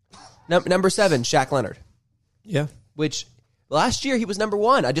 Number 7, Shaq Leonard, Yeah. which last year he was number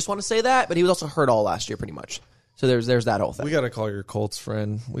 1. I just want to say that, but he was also hurt all last year pretty much. So there's that whole thing. We got to call your Colts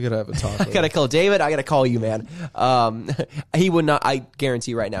friend. We got to have a talk. I got to call David. I got to call you, man. He would not, I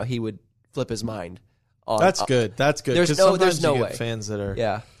guarantee right now, he would flip his mind. That's good. That's good. There's 'Cause no sometimes you get way. fans that are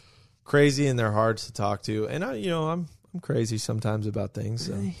Yeah. crazy and they're hard to talk to. And I'm crazy sometimes about things.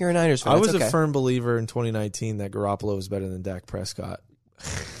 So. You're a Niners fan. I It's was okay. a firm believer in 2019 that Garoppolo was better than Dak Prescott.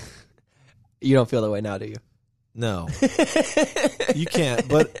 You don't feel that way now, do you? No, you can't.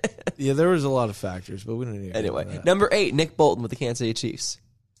 But yeah, there was a lot of factors, but we don't need to get into Anyway, that. number 8, Nick Bolton with the Kansas City Chiefs.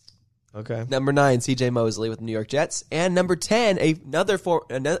 Okay. Number 9, C.J. Mosley with the New York Jets, and number 10, another current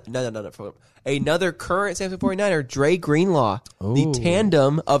San Francisco 49er, Dre Greenlaw. The Ooh.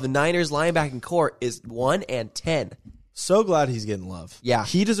 tandem of the Niners linebacking core is 1 and 10. So glad he's getting love. Yeah.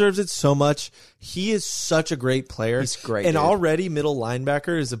 He deserves it so much. He is such a great player. He's great, And dude. already middle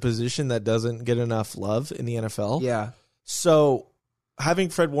linebacker is a position that doesn't get enough love in the NFL. Yeah. So having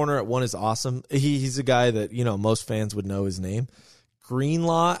Fred Warner at 1 is awesome. He's a guy that, most fans would know his name.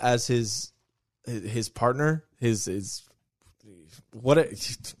 Greenlaw as his partner, he's the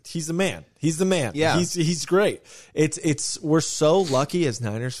man. He's the man. Yeah. He's great. We're so lucky as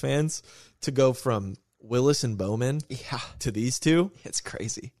Niners fans to go from Willis and Bowman Yeah. to these two. It's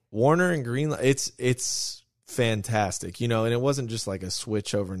crazy. Warner and Greenlaw, it's fantastic, and it wasn't just like a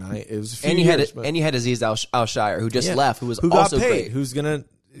switch overnight. It was a few And you years, had Aziz Al-Shire, who just yeah. left, who was who also got paid, great. who's gonna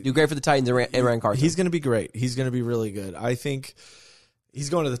Do great for the Titans and Ryan Carson. He's gonna be great. He's gonna be really good. I think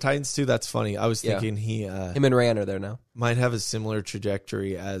he's going to the Titans too. That's funny. I was thinking he Him and Ryan are there now. might have a similar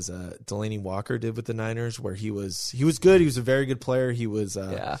trajectory as Delaney Walker did with the Niners, where he was good. He was a very good player. He was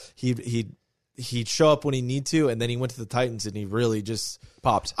he'd show up when he need to, and then he went to the Titans and he really just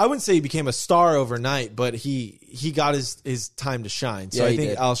Popped. I wouldn't say he became a star overnight, but he got his time to shine. So Yeah, I he think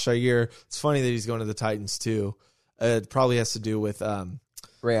did. Al-Shire, it's funny that he's going to the Titans too. It probably has to do with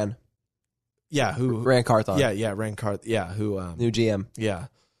Rand Carthon. Yeah, Rand Carthon. Yeah, new GM. yeah.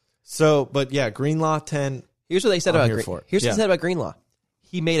 So, but yeah, Greenlaw 10. Here's what they said I'm about here for it. Here's what Yeah. they said about Greenlaw.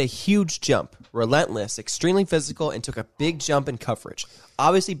 He made a huge jump, relentless, extremely physical, and took a big jump in coverage.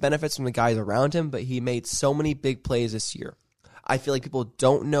 Obviously benefits from the guys around him, but he made so many big plays this year. I feel like people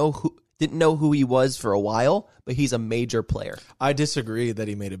didn't know who he was for a while, but he's a major player. I disagree that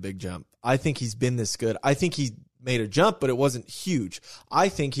he made a big jump. I think he's been this good. I think he made a jump, but it wasn't huge. I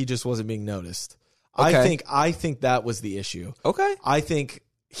think he just wasn't being noticed. Okay. I think that was the issue. Okay. I think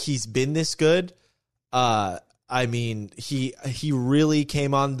he's been this good. I mean, he really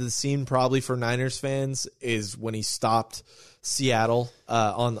came onto the scene probably for Niners fans is when he stopped Seattle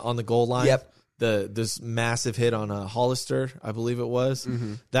on the goal line. Yep. This massive hit on Hollister, I believe it was.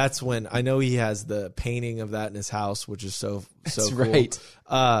 Mm-hmm. That's when I know he has the painting of that in his house, which is so That's cool. right.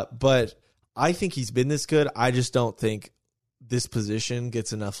 But I think he's been this good. I just don't think this position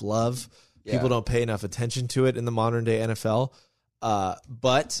gets enough love. Yeah. People don't pay enough attention to it in the modern day NFL.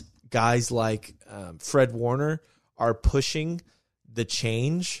 But guys like Fred Warner are pushing the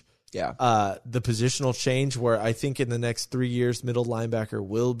change. Yeah. The positional change where I think in the next 3 years, middle linebacker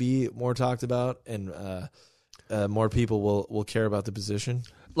will be more talked about and more people will care about the position.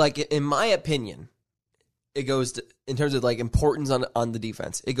 Like, in my opinion, it goes to, in terms of like importance on the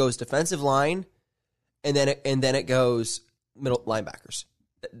defense. It goes defensive line, and then it goes middle linebackers.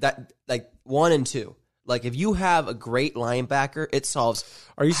 That like 1 and 2. Like if you have a great linebacker, it solves.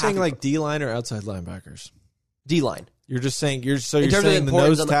 Are you half saying your like D line or outside linebackers? D line? You're just saying you're terms of saying the importance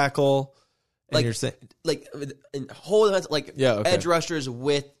nose on the- tackle, and Like- you're saying Like in whole defense, like Yeah, okay. edge rushers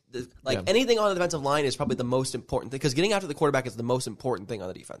with anything on the defensive line is probably the most important thing because getting after the quarterback is the most important thing on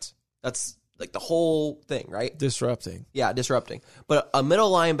the defense. That's like the whole thing, right? Disrupting. Yeah, disrupting. But a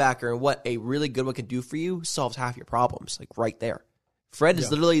middle linebacker and what a really good one can do for you solves half your problems, like right there. Fred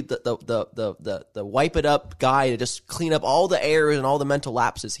is literally the wipe it up guy to just clean up all the errors and all the mental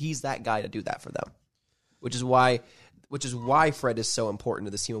lapses. He's that guy to do that for them, which is why Fred is so important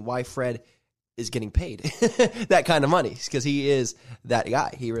to this team and why Fred is getting paid that kind of money because he is that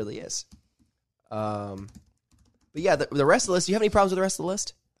guy. He really is. But yeah, the rest of the list. Do you have any problems with the rest of the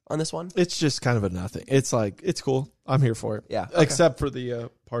list on this one? It's just kind of a nothing. It's like, it's cool. I'm here for it. Yeah. Okay. Except for the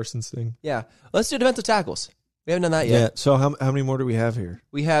Parsons thing. Yeah. Let's do defensive tackles. We haven't done that yet. Yeah. So how many more do we have here?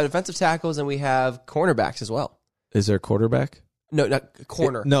 We have defensive tackles and we have cornerbacks as well. Is there quarterback? No, not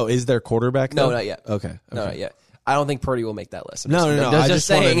corner. No, is there quarterback? No, though? not yet. Okay. No, not yet. I don't think Purdy will make that list. No. I just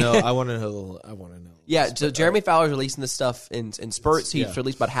want to saying. know. I want to know. Yeah, so Jeremy Fowler's releasing this stuff in spurts. He's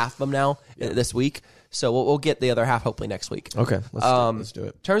released about half of them now this week. So we'll get the other half hopefully next week. Okay, let's do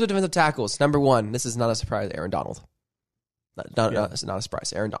it. In terms of defensive tackles, number one, this is not a surprise, Aaron Donald. It's not a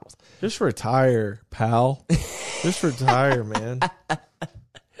surprise, Aaron Donald. Just retire, pal. Just retire, man.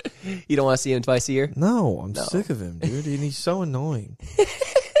 You don't want to see him twice a year? No, I'm sick of him, dude. And he's so annoying.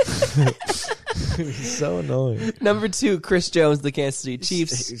 He's so annoying. Number two, Chris Jones, the Kansas City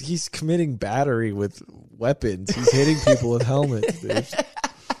Chiefs. He's committing battery with weapons. He's hitting people with helmets, dude.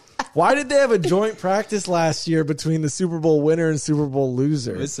 Why did they have a joint practice last year between the Super Bowl winner and Super Bowl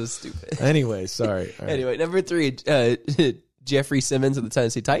loser? It's so stupid. Anyway, sorry. All right. Anyway, number three, Jeffrey Simmons of the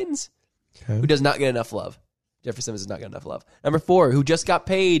Tennessee Titans, who does not get enough love. Jeffrey Simmons does not get enough love. Number four, who just got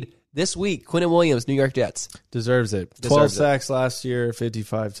paid this week, Quinnen Williams, New York Jets. Deserves it. 12 sacks last year,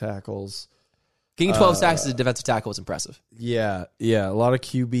 55 tackles. Getting 12 sacks as a defensive tackle is impressive. Yeah. A lot of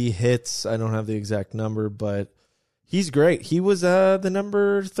QB hits. I don't have the exact number, but he's great. He was the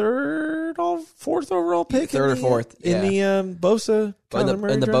number fourth overall pick. Third or fourth. In the Bosa.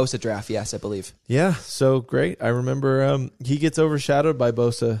 In the Bosa draft, yes, I believe. Yeah, so great. I remember he gets overshadowed by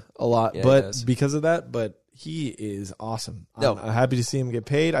Bosa a lot, because of that, but he is awesome. I'm happy to see him get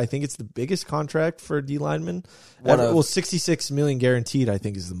paid. I think it's the biggest contract for a D lineman. $66 million guaranteed, I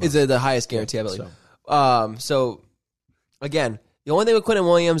think, is the most. Is the highest guarantee, I believe. So again, the only thing with Quinnen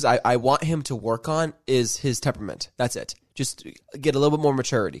Williams I want him to work on is his temperament. That's it. Just get a little bit more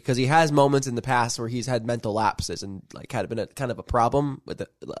maturity because he has moments in the past where he's had mental lapses and like had been kind of a problem with a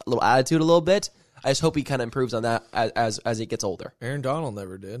little attitude a little bit. I just hope he kind of improves on that as he gets older. Aaron Donald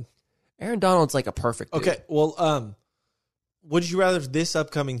never did. Aaron Donald's like a perfect dude. Okay, well, would you rather this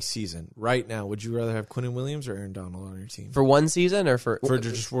upcoming season, right now, would you rather have Quinnen Williams or Aaron Donald on your team? For one season or we're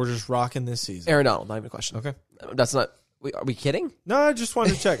just rocking this season? Aaron Donald, not even a question. Okay. That's not... Are we kidding? No, I just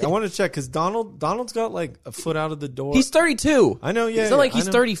wanted to check. I wanted to check because Donald's got like a foot out of the door. He's 32. I know, yeah. It's not like he's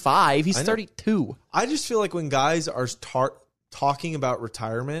 35. He's 32. I just feel like when guys are talking about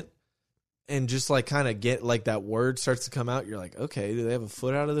retirement and just like kind of get like that word starts to come out, you're like, okay, do they have a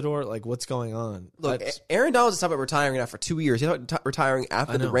foot out of the door? Like, what's going on? Look, Aaron Donald's talking about retiring now for 2 years. He thought retiring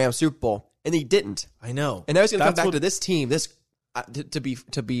after the Rams Super Bowl, and he didn't. I know. And now he's going to come back to this team. This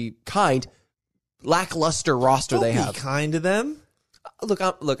to be kind. Lackluster roster they have. Be kind to them. Look,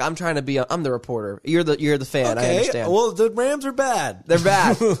 I'm trying to be. I'm the reporter. You're the fan. Okay. I understand. Well, the Rams are bad. They're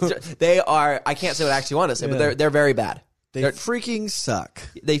bad. They are. I can't say what I actually want to say, but they're very bad. They're freaking suck.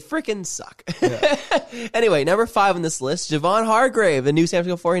 They freaking suck. Yeah. Anyway, number 5 on this list, Javon Hargrave, the new San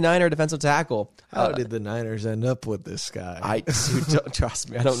Francisco 49er defensive tackle. How did the Niners end up with this guy? Don't trust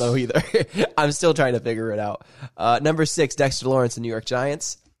me. I don't know either. I'm still trying to figure it out. Number 6, Dexter Lawrence, the New York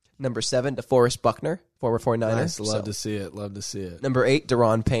Giants. Number 7, DeForest Buckner, former 49er. Nice. Love to see it. Number 8,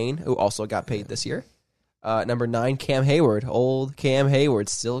 Daron Payne, who also got paid this year. Number 9, Cam Hayward. Old Cam Hayward,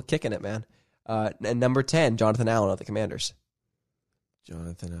 still kicking it, man. And number 10, Jonathan Allen of the Commanders.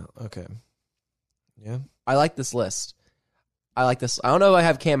 Jonathan Allen. Okay. Yeah. I like this list. I don't know if I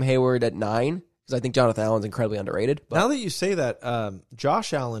have Cam Hayward at 9 because I think Jonathan Allen's incredibly underrated. But now that you say that,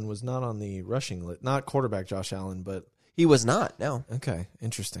 Josh Allen was not on the rushing list. Not quarterback Josh Allen, but... He was not, no. Okay.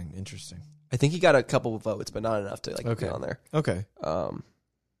 Interesting. I think he got a couple of votes, but not enough to get on there. Okay. I'm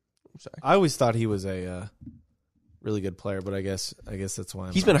sorry. I always thought he was a really good player, but I guess that's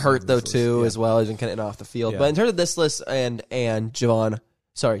why he's been hurt though too, as well as been kind of off the field. Yeah. But in terms of this list and Javon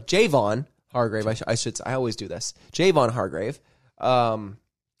Hargrave, I should say, I always do this. Javon Hargrave.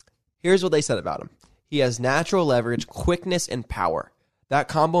 Here's what they said about him. He has natural leverage, quickness, and power. That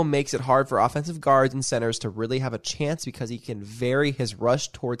combo makes it hard for offensive guards and centers to really have a chance because he can vary his rush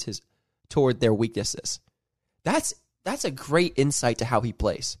toward their weaknesses. That's a great insight to how he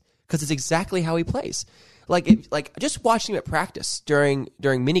plays. because it's exactly how he plays. Like just watching him at practice during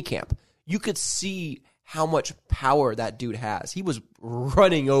minicamp, you could see how much power that dude has. He was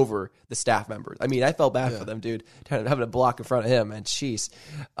running over the staff members. I mean, I felt bad for them, dude, having a block in front of him, and jeez.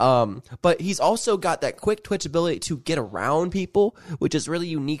 But he's also got that quick twitch ability to get around people, which is really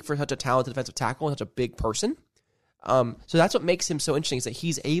unique for such a talented defensive tackle and such a big person. So that's what makes him so interesting, is that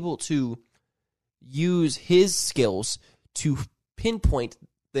he's able to use his skills to pinpoint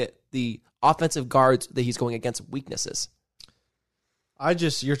the offensive guards that he's going against weaknesses.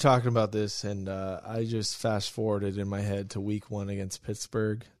 You're talking about this, and I just fast forwarded in my head to week 1 against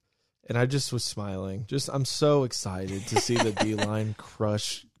Pittsburgh, and I just was smiling. I'm so excited to see the D-line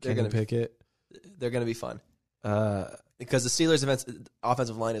crush Kenny Pickett. They're going to be fun. Because the Steelers'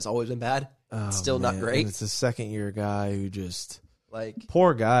 offensive line has always been bad. It's still not great. And it's a second-year guy who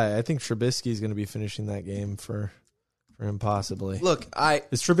poor guy. I think Trubisky's going to be finishing that game for him possibly. Look,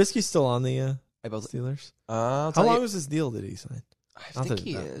 is Trubisky still on the Steelers? How long was his deal did he sign? I think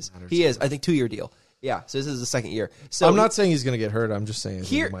he is. He is. I think 2-year deal. Yeah. So this is the second year. So I'm not saying he's going to get hurt. I'm just saying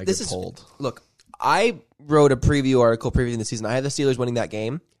he might get pulled. Look, I wrote a preview article previewing the season. I had the Steelers winning that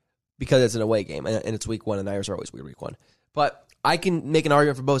game because it's an away game and it's week 1, and Niners are always weird week 1. But I can make an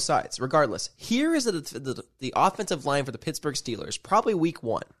argument for both sides. Regardless, here is the offensive line for the Pittsburgh Steelers. Probably week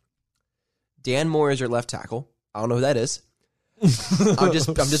 1. Dan Moore is your left tackle. I don't know who that is. I'm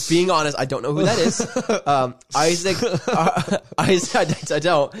just being honest. I don't know who that is. Isaac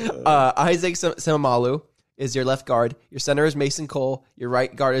Seumalo is your left guard. Your center is Mason Cole. Your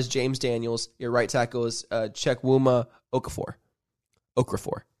right guard is James Daniels. Your right tackle is Chukwuma Okafor.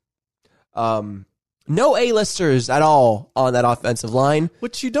 No A-listers at all on that offensive line.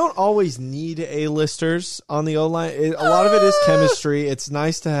 Which you don't always need A-listers on the O-line. A lot of it is chemistry. It's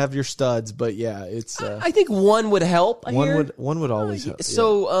nice to have your studs, but yeah, it's... I think one would help. One would always help.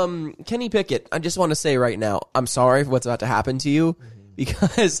 So, Kenny Pickett, I just want to say right now, I'm sorry for what's about to happen to you,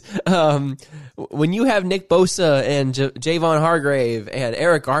 because when you have Nick Bosa and Javon Hargrave and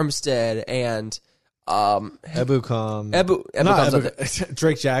Eric Armstead and... Ebukam.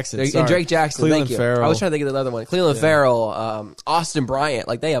 Drake Jackson. And Drake Jackson, Cleveland thank you. Farrell. I was trying to think of the other one. Cleveland Farrell, Austin Bryant.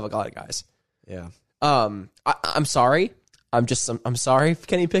 Like, they have a lot of guys. Yeah. I'm sorry. I'm sorry,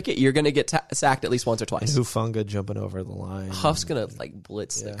 Kenny Pickett. You're going to get sacked at least once or twice. Hufunga jumping over the line. Huff's going to,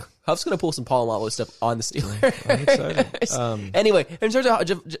 blitz. Yeah. Huff's going to pull some Polamalu stuff on the Steelers. I'm excited. Anyway, in terms of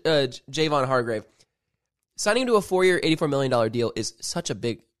Javon Hargrave, signing him to a 4-year, $84 million deal is such a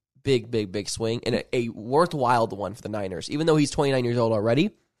big swing, and a worthwhile one for the Niners. Even though he's 29 years old already,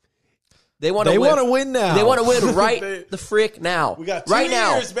 they want to win now. They want to win right the frick now. We got 2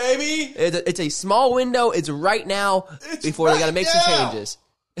 years, baby. It's a small window. It's right now before they got to make some changes.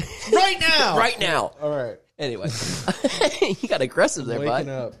 Right now. Right now. All right. Anyway, you got aggressive there, bud.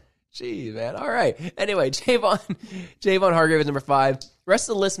 Up. Gee, man. All right. Anyway, Javon Hargrave is number 5. The rest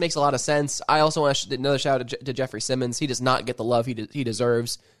of the list makes a lot of sense. I also want another shout out to Jeffrey Simmons. He does not get the love he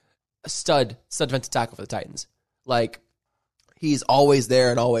deserves. A stud defensive tackle for the Titans. Like, he's always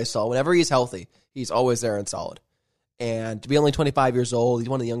there and always solid. Whenever he's healthy, he's always there and solid. And to be only 25 years old, he's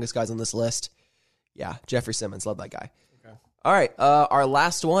one of the youngest guys on this list. Yeah, Jeffrey Simmons, love that guy. Okay. All right, our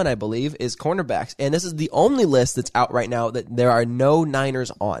last one, I believe, is cornerbacks. And this is the only list that's out right now that there are no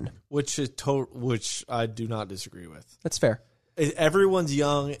Niners on. Which I do not disagree with. That's fair. Everyone's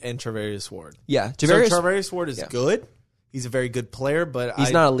young and Travarius Ward. Yeah. Travarius Ward is good. He's a very good player, but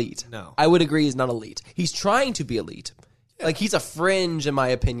he's not elite. No. I would agree he's not elite. He's trying to be elite. Yeah. Like, he's a fringe, in my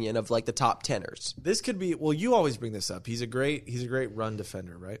opinion, of like the top teners. This could be, well, you always bring this up. He's a great run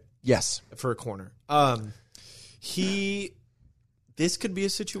defender, right? Yes. For a corner. This could be a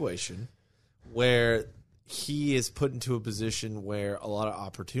situation where he is put into a position where a lot of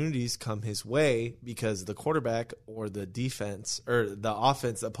opportunities come his way because the quarterback or the defense or the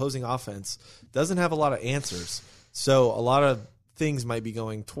offense, the opposing offense, doesn't have a lot of answers. So a lot of things might be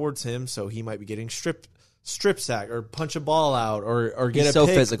going towards him, so he might be getting strip sack or punch a ball out or get a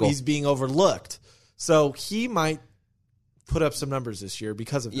pick. Physical. He's being overlooked. So he might put up some numbers this year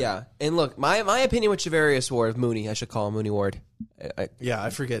because of that. Yeah. And look, my opinion with Travarius Ward, Mooney, I should call him Mooney Ward. I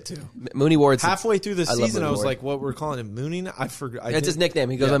forget too. Mooney Ward's halfway through the season, I was like, what we're calling him Mooney? I forgot. That's his nickname.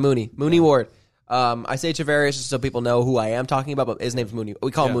 He goes by Mooney. Mooney Ward. I say Travarius just so people know who I am talking about, but his name's Mooney.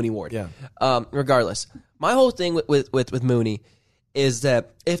 We call him Mooney Ward. Yeah. Regardless, my whole thing with Mooney is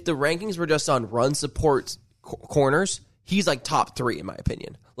that if the rankings were just on run support corners, he's like top 3 in my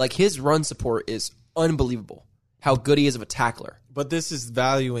opinion. Like, his run support is unbelievable. How good he is of a tackler. But this is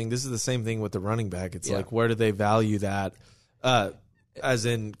the same thing with the running back. It's like, where do they value that? As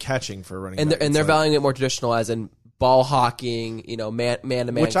in catching for a running back. And they're valuing it more traditional, as in ball hawking, man to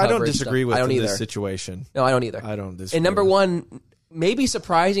man, which I don't coverage disagree stuff. with I don't in either. this situation. No, I don't either. I don't disagree. And number one, maybe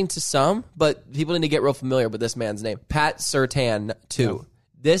surprising to some, but people need to get real familiar with this man's name, Pat Surtain 2. Yeah.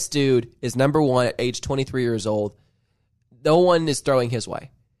 This dude is number one at age 23 years old. No one is throwing his way.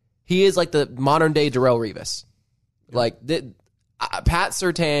 He is like the modern day Darrelle Revis. Yeah. Like Pat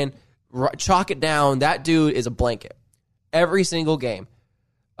Surtain, chalk it down. That dude is a blanket every single game.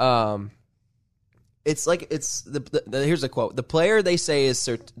 It's like here's a quote. The player they say is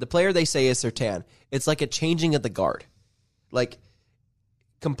Surtain. It's like a changing of the guard. Like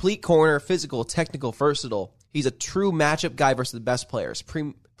complete corner, physical, technical, versatile. He's a true matchup guy versus the best players.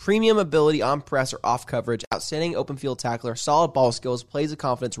 Premium ability on press or off coverage, outstanding open field tackler, solid ball skills, plays with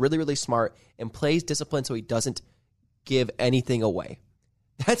confidence, really, really smart, and plays disciplined so he doesn't give anything away.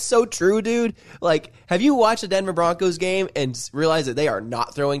 That's so true, dude. Like, have you watched the Denver Broncos game and realized that they are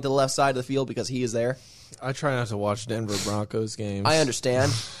not throwing to the left side of the field because he is there? I try not to watch Denver Broncos games. I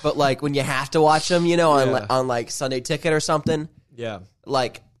understand. But, like, when you have to watch them, on like, Sunday Ticket or something,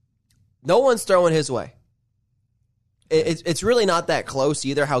 like, no one's throwing his way. It's really not that close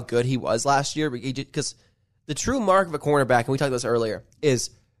either how good he was last year. Because the true mark of a cornerback, and we talked about this earlier, is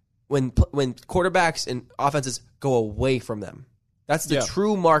when quarterbacks and offenses go away from them. That's the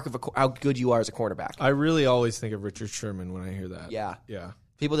true mark of how good you are as a cornerback. I really always think of Richard Sherman when I hear that. Yeah. Yeah.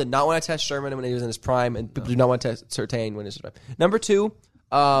 People did not want to test Sherman when he was in his prime, and people do not want to test Surtain when he's in his prime. Number two,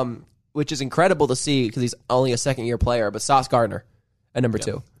 which is incredible to see because he's only a second-year player, but Sauce Gardner at number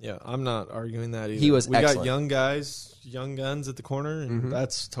two. Yeah, I'm not arguing that either. He was excellent. Got young guys, young guns at the corner, and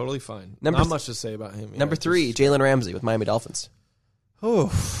that's totally fine. Not much to say about him. Number three, Jalen Ramsey with Miami Dolphins.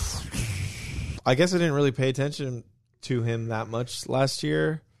 Oh, I guess I didn't really pay attention to him that much last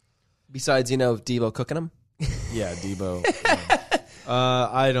year. Besides, Debo cooking him? Yeah, Debo.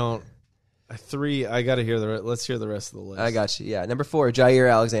 I don't. Three, I got to hear let's hear the rest of the list. I got you. Yeah. Number four,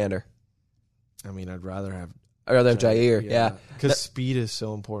 Jair Alexander. I mean, I'd rather have Jair. Yeah. Because speed is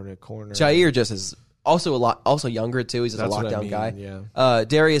so important at corner. Jair just is also younger too. He's just a lockdown guy. Yeah.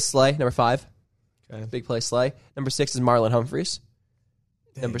 Darius Slay, number five. Okay. Big play Slay. Number 6 is Marlon Humphreys.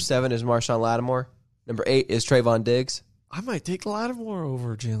 Dang. Number 7 is Marshawn Lattimore. Number 8 is Trayvon Diggs. I might take Lattimore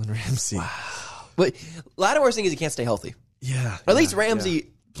over Jalen Ramsey. Wow. But Lattimore's thing is he can't stay healthy. Yeah. Or at least Ramsey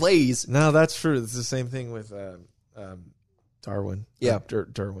plays. No, that's true. It's the same thing with Darwin. Yeah.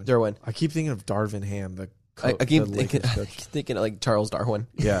 Derwin. I keep thinking of Darvin Ham, I keep thinking of like Charles Darwin.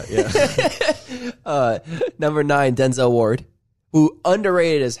 Yeah. Number 9, Denzel Ward, who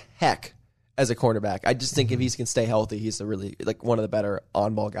underrated as heck as a cornerback. I just think if he can stay healthy, he's a really one of the better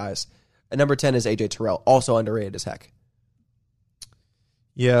on-ball guys. And number 10 is AJ Terrell, also underrated as heck.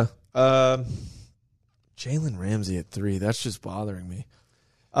 Yeah. Jalen Ramsey at 3. That's just bothering me.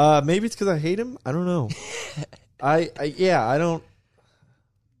 Maybe it's because I hate him. I don't know. I don't.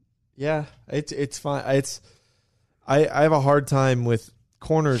 Yeah, it's fine. I have a hard time with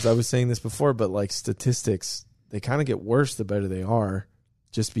corners. I was saying this before, but like statistics, they kind of get worse the better they are,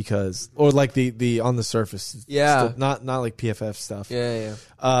 just because, or like the on the surface. Yeah, not like PFF stuff. Yeah.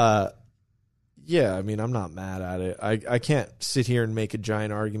 Yeah, I mean, I'm not mad at it. I can't sit here and make a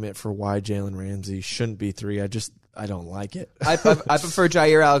giant argument for why Jalen Ramsey shouldn't be 3. I don't like it. I prefer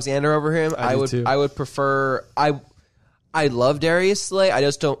Jair Alexander over him. I would prefer. I love Darius Slay. I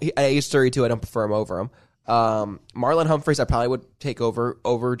just don't. At age 32, I don't prefer him over him. Marlon Humphreys, I probably would take over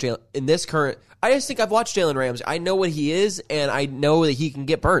Jalen in this current. I just think I've watched Jalen Ramsey. I know what he is, and I know that he can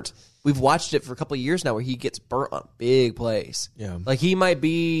get burnt. We've watched it for a couple of years now, where he gets burnt on big plays. Yeah, like he might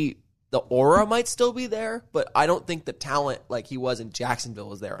be. The aura might still be there, but I don't think the talent like he was in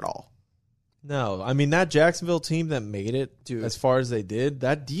Jacksonville is there at all. No, I mean that Jacksonville team that made it, dude, as far as they did,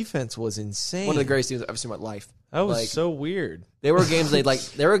 that defense was insane. One of the greatest teams I've ever seen in my life. That was so weird. There were games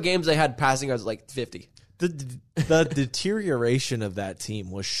they had passing yards like 50. The deterioration of that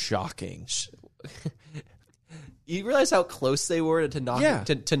team was shocking. You realize how close they were to knock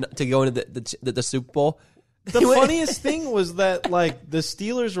to go into the Super Bowl? The funniest thing was that like the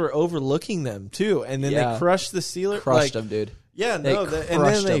Steelers were overlooking them too, and then they crushed the Steelers. Crushed them, dude. Yeah, and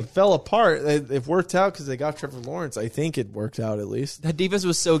then they fell apart. It worked out because they got Trevor Lawrence. I think it worked out at least. That defense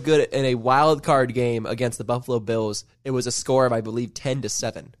was so good in a wild card game against the Buffalo Bills. It was a score of, I believe,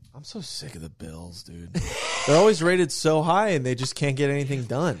 10-7. I'm so sick of the Bills, dude. They're always rated so high, and they just can't get anything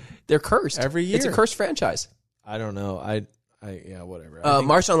done. They're cursed every year. It's a cursed franchise. I don't know. Yeah, whatever.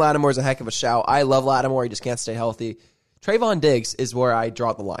 Marshawn Lattimore is a heck of a shout. I love Lattimore. He just can't stay healthy. Trayvon Diggs is where I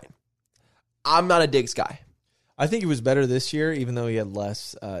draw the line. I'm not a Diggs guy. I think he was better this year, even though he had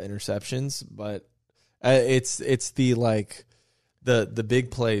less interceptions. But it's the like the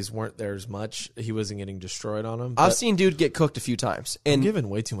big plays weren't there as much. He wasn't getting destroyed on them. I've seen dude get cooked a few times, and I'm giving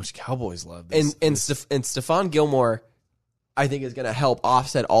way too much Cowboys love. And Stephon Gilmore, I think, is going to help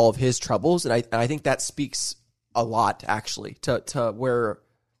offset all of his troubles, and I think that speaks a lot actually to where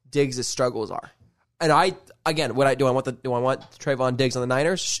Diggs' struggles are. And I want Trayvon Diggs on the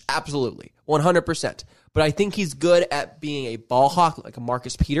Niners? Absolutely, 100%. But I think he's good at being a ball hawk like a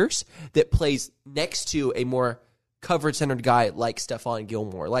Marcus Peters that plays next to a more coverage-centered guy like Stephon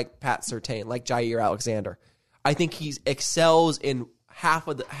Gilmore, like Pat Surtain, like Jair Alexander. I think he excels in half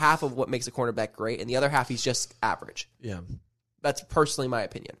of what makes a cornerback great, and the other half he's just average. Yeah. That's personally my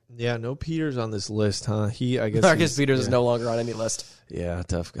opinion. Yeah, no Peters on this list, huh? I guess Marcus Peters is no longer on any list. Yeah,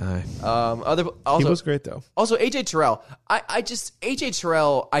 tough guy. He was great though. Also, AJ Terrell. AJ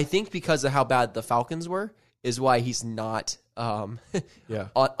Terrell, I think because of how bad the Falcons were, is why he's not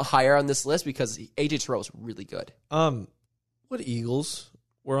higher on this list, because AJ Terrell is really good. What Eagles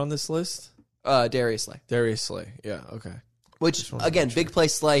were on this list? Darius Slay. Darius Slay. Yeah, okay. Which, again, big play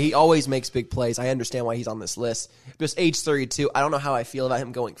Slay. He always makes big plays. I understand why he's on this list. Just age 32, I don't know how I feel about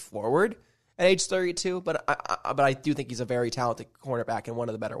him going forward at age 32, but I do think he's a very talented cornerback and one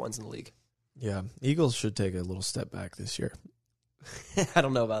of the better ones in the league. Yeah, Eagles should take a little step back this year. I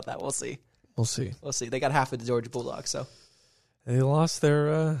don't know about that. We'll see. We'll see. They got half of the Georgia Bulldogs, so. They lost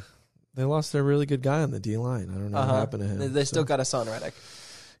their really good guy on the D-line. I don't know what happened to him. They still got Hassan Reddick.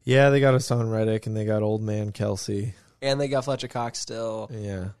 Yeah, they got Hassan Reddick, and they got old man Kelsey. And they got Fletcher Cox still.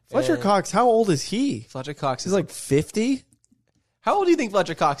 Yeah. Fletcher Cox, how old is he? Fletcher Cox is like 50? How old do you think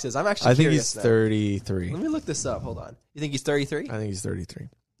Fletcher Cox is? I'm actually curious. I think he's 33. Let me look this up. Hold on. You think he's 33? I think he's 33.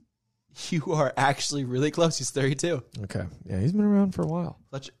 You are actually really close. He's 32. Okay. Yeah, he's been around for a while.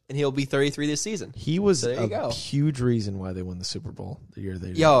 Fletcher, and he'll be 33 this season. He was a huge reason why they won the Super Bowl the year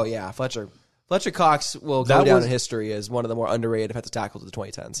they did. Oh, yeah. Fletcher Cox will go down in history as one of the more underrated defensive tackles of the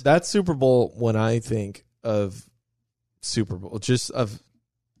 2010s. That Super Bowl, when I think of Super Bowl,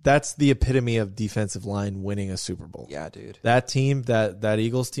 that's the epitome of defensive line winning a Super Bowl. Yeah, dude. That team, that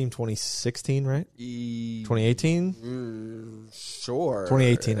Eagles team, 2016, right? 2018? Sure.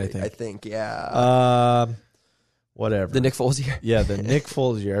 2018, I think. I think, yeah. Whatever. The Nick Foles year. Yeah, the Nick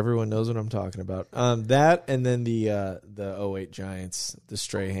Foles year. Everyone knows what I'm talking about. That and then the 08 Giants, the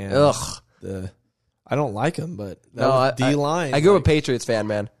Strahan. Ugh. I don't like him, but was D-line. I grew up a Patriots fan,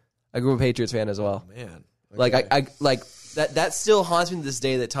 man. I grew up a Patriots fan as well. Oh, man. Okay. I like that still haunts me to this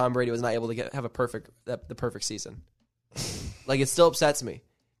day that Tom Brady was not able to have the perfect season. Like, it still upsets me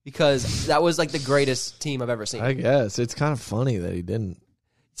because that was like the greatest team I've ever seen. I guess it's kind of funny that he didn't.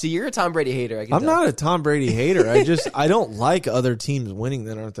 See, you're a Tom Brady hater. I'm not a Tom Brady hater. I don't like other teams winning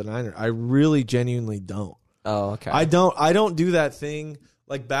that aren't the Niners. I really genuinely don't. Oh, okay. I don't do that thing.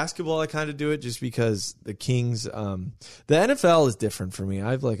 Like basketball, I kind of do it just because the Kings, the NFL is different for me.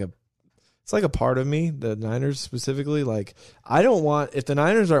 It's like a part of me, the Niners specifically. Like, I don't want, if the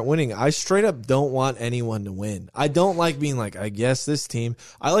Niners aren't winning, I straight up don't want anyone to win. I don't like being like, I guess this team.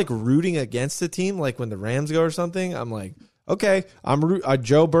 I like rooting against the team. Like when the Rams go or something, I'm like, okay,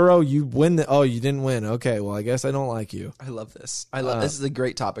 Joe Burrow, you win. You didn't win. Okay, well, I guess I don't like you. I love this. This is a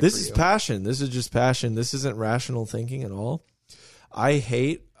great topic. This is passion. This is just passion. This isn't rational thinking at all. I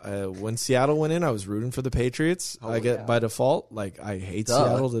hate when Seattle went in. I was rooting for the Patriots. By default. Like, I hate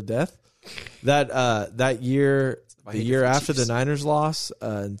Seattle to death. That year, the year after the Niners loss,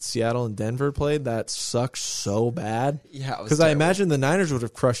 and Seattle and Denver played, that sucked so bad. Yeah, because I imagine the Niners would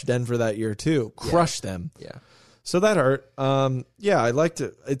have crushed Denver that year too. Crushed them. Yeah. So that hurt. Yeah, I like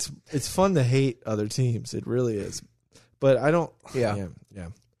to. It's fun to hate other teams. It really is. But I don't. Yeah.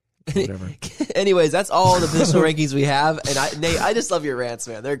 Whatever. Anyways, that's all the positional rankings we have. And Nate, I just love your rants,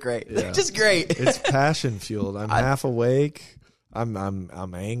 man. They're great. Yeah. They're just great. It's passion fueled. I'm half awake. I'm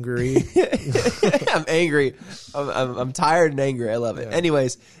angry. I'm angry. I'm tired and angry. I love it. Yeah.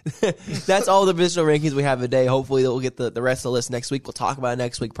 Anyways, that's all the positional rankings we have today. Hopefully we'll get the rest of the list next week. We'll talk about it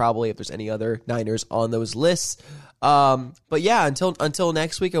next week probably if there's any other Niners on those lists. But yeah, until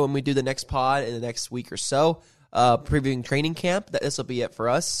next week, or when we do the next pod in the next week or so, previewing training camp, this will be it for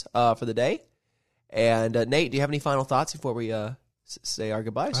us for the day. And Nate, do you have any final thoughts before we say our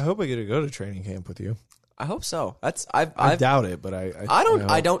goodbyes? I hope I get to go to training camp with you. I hope so. I doubt it, but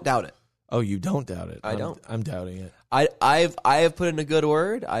I don't doubt it. Oh, you don't doubt it? don't. I'm doubting it. I have put in a good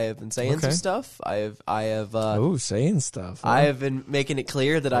word. I have been saying some stuff. I have saying stuff. Huh? I have been making it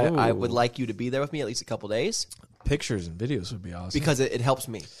clear that I would like you to be there with me at least a couple days. Pictures and videos would be awesome because it helps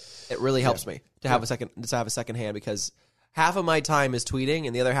me. It really helps me to have a second hand because half of my time is tweeting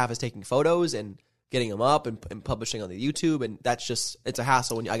and the other half is taking photos and getting them up and publishing on the YouTube, and that's just it's a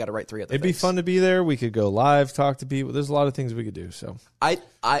hassle when I got to write 3 other It'd things. be fun to be there. We could go live, talk to people. There's a lot of things we could do. So I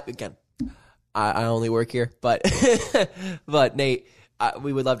only work here, but but Nate,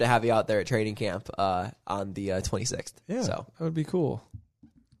 we would love to have you out there at training camp on the 26th. yeah, So, that would be cool.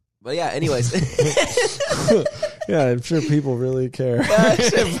 but yeah. Anyways, Yeah, I'm sure people really care.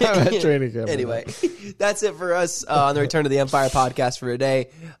 If I'm at training camp. anyway, that's it for us on the Return to the Empire podcast for today.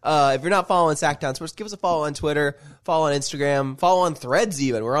 If you're not following Sacktown Sports, give us a follow on Twitter, follow on Instagram, follow on Threads.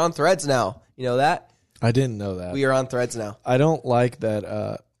 Even we're on Threads now. You know that I didn't know that. we are on Threads now. I don't like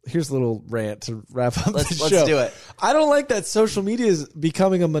that. Here's a little rant to wrap up the show. Let's do it. I don't like that social media is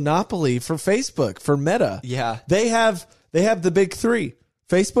becoming a monopoly for Facebook, for Meta. Yeah. They have the big 3.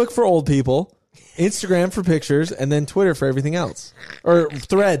 Facebook for old people, Instagram for pictures, and then Twitter for everything else. Or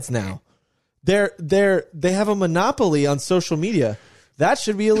Threads now. They have a monopoly on social media. That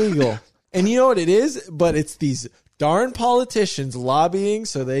should be illegal. And you know what it is? But it's these darn politicians lobbying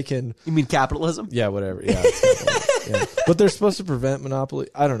so they can. You mean capitalism? Yeah, whatever. Yeah, yeah. But they're supposed to prevent monopoly.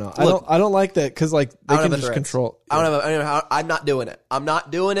 I don't know. Look, I don't like that because like they I don't can have a just Threads. control. I'm not doing it. I'm not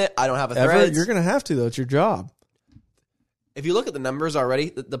doing it. I don't have a Ever, Threads. you're gonna have to though. It's your job. If you look at the numbers already,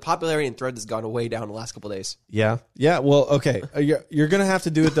 the popularity in Threads has gone way down the last couple of days. Yeah. Yeah. Well, okay. You're gonna have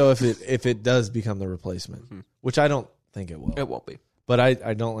to do it though if it does become the replacement, which I don't think it will. It won't be. But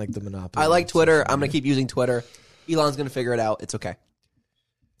I don't like the monopoly. I like Twitter. I'm going to keep using Twitter. Elon's going to figure it out. It's okay.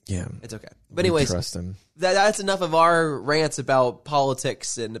 Yeah. It's okay. But anyways, trust him. that's enough of our rants about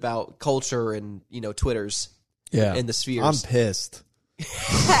politics and about culture and, Twitters Yeah. in the spheres. I'm pissed.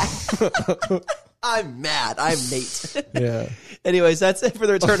 I'm mad. I'm Nate. Yeah. Anyways, that's it for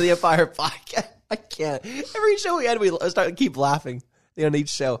the Return to the Empire podcast. I can't. Every show we end, we start to keep laughing on each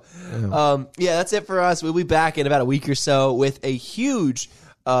show. Yeah, that's it for us. We'll be back in about a week or so with a huge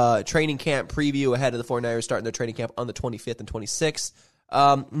training camp preview ahead of the 49ers starting their training camp on the 25th and 26th.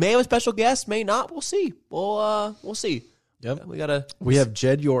 May have a special guest, may not. We'll see. We'll see. Yep. We have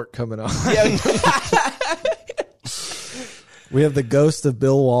Jed York coming on. Yeah, We have the ghost of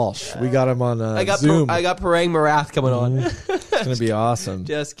Bill Walsh. We got him on Zoom. I got Parang Marath coming on. It's gonna be awesome.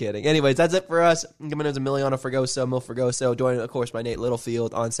 Just kidding. Anyways, that's it for us. My name is Emiliano Fregoso, Mil Fregoso, joined, of course, by Nate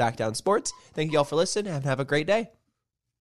Littlefield on Sacktown Sports. Thank you all for listening, and have a great day.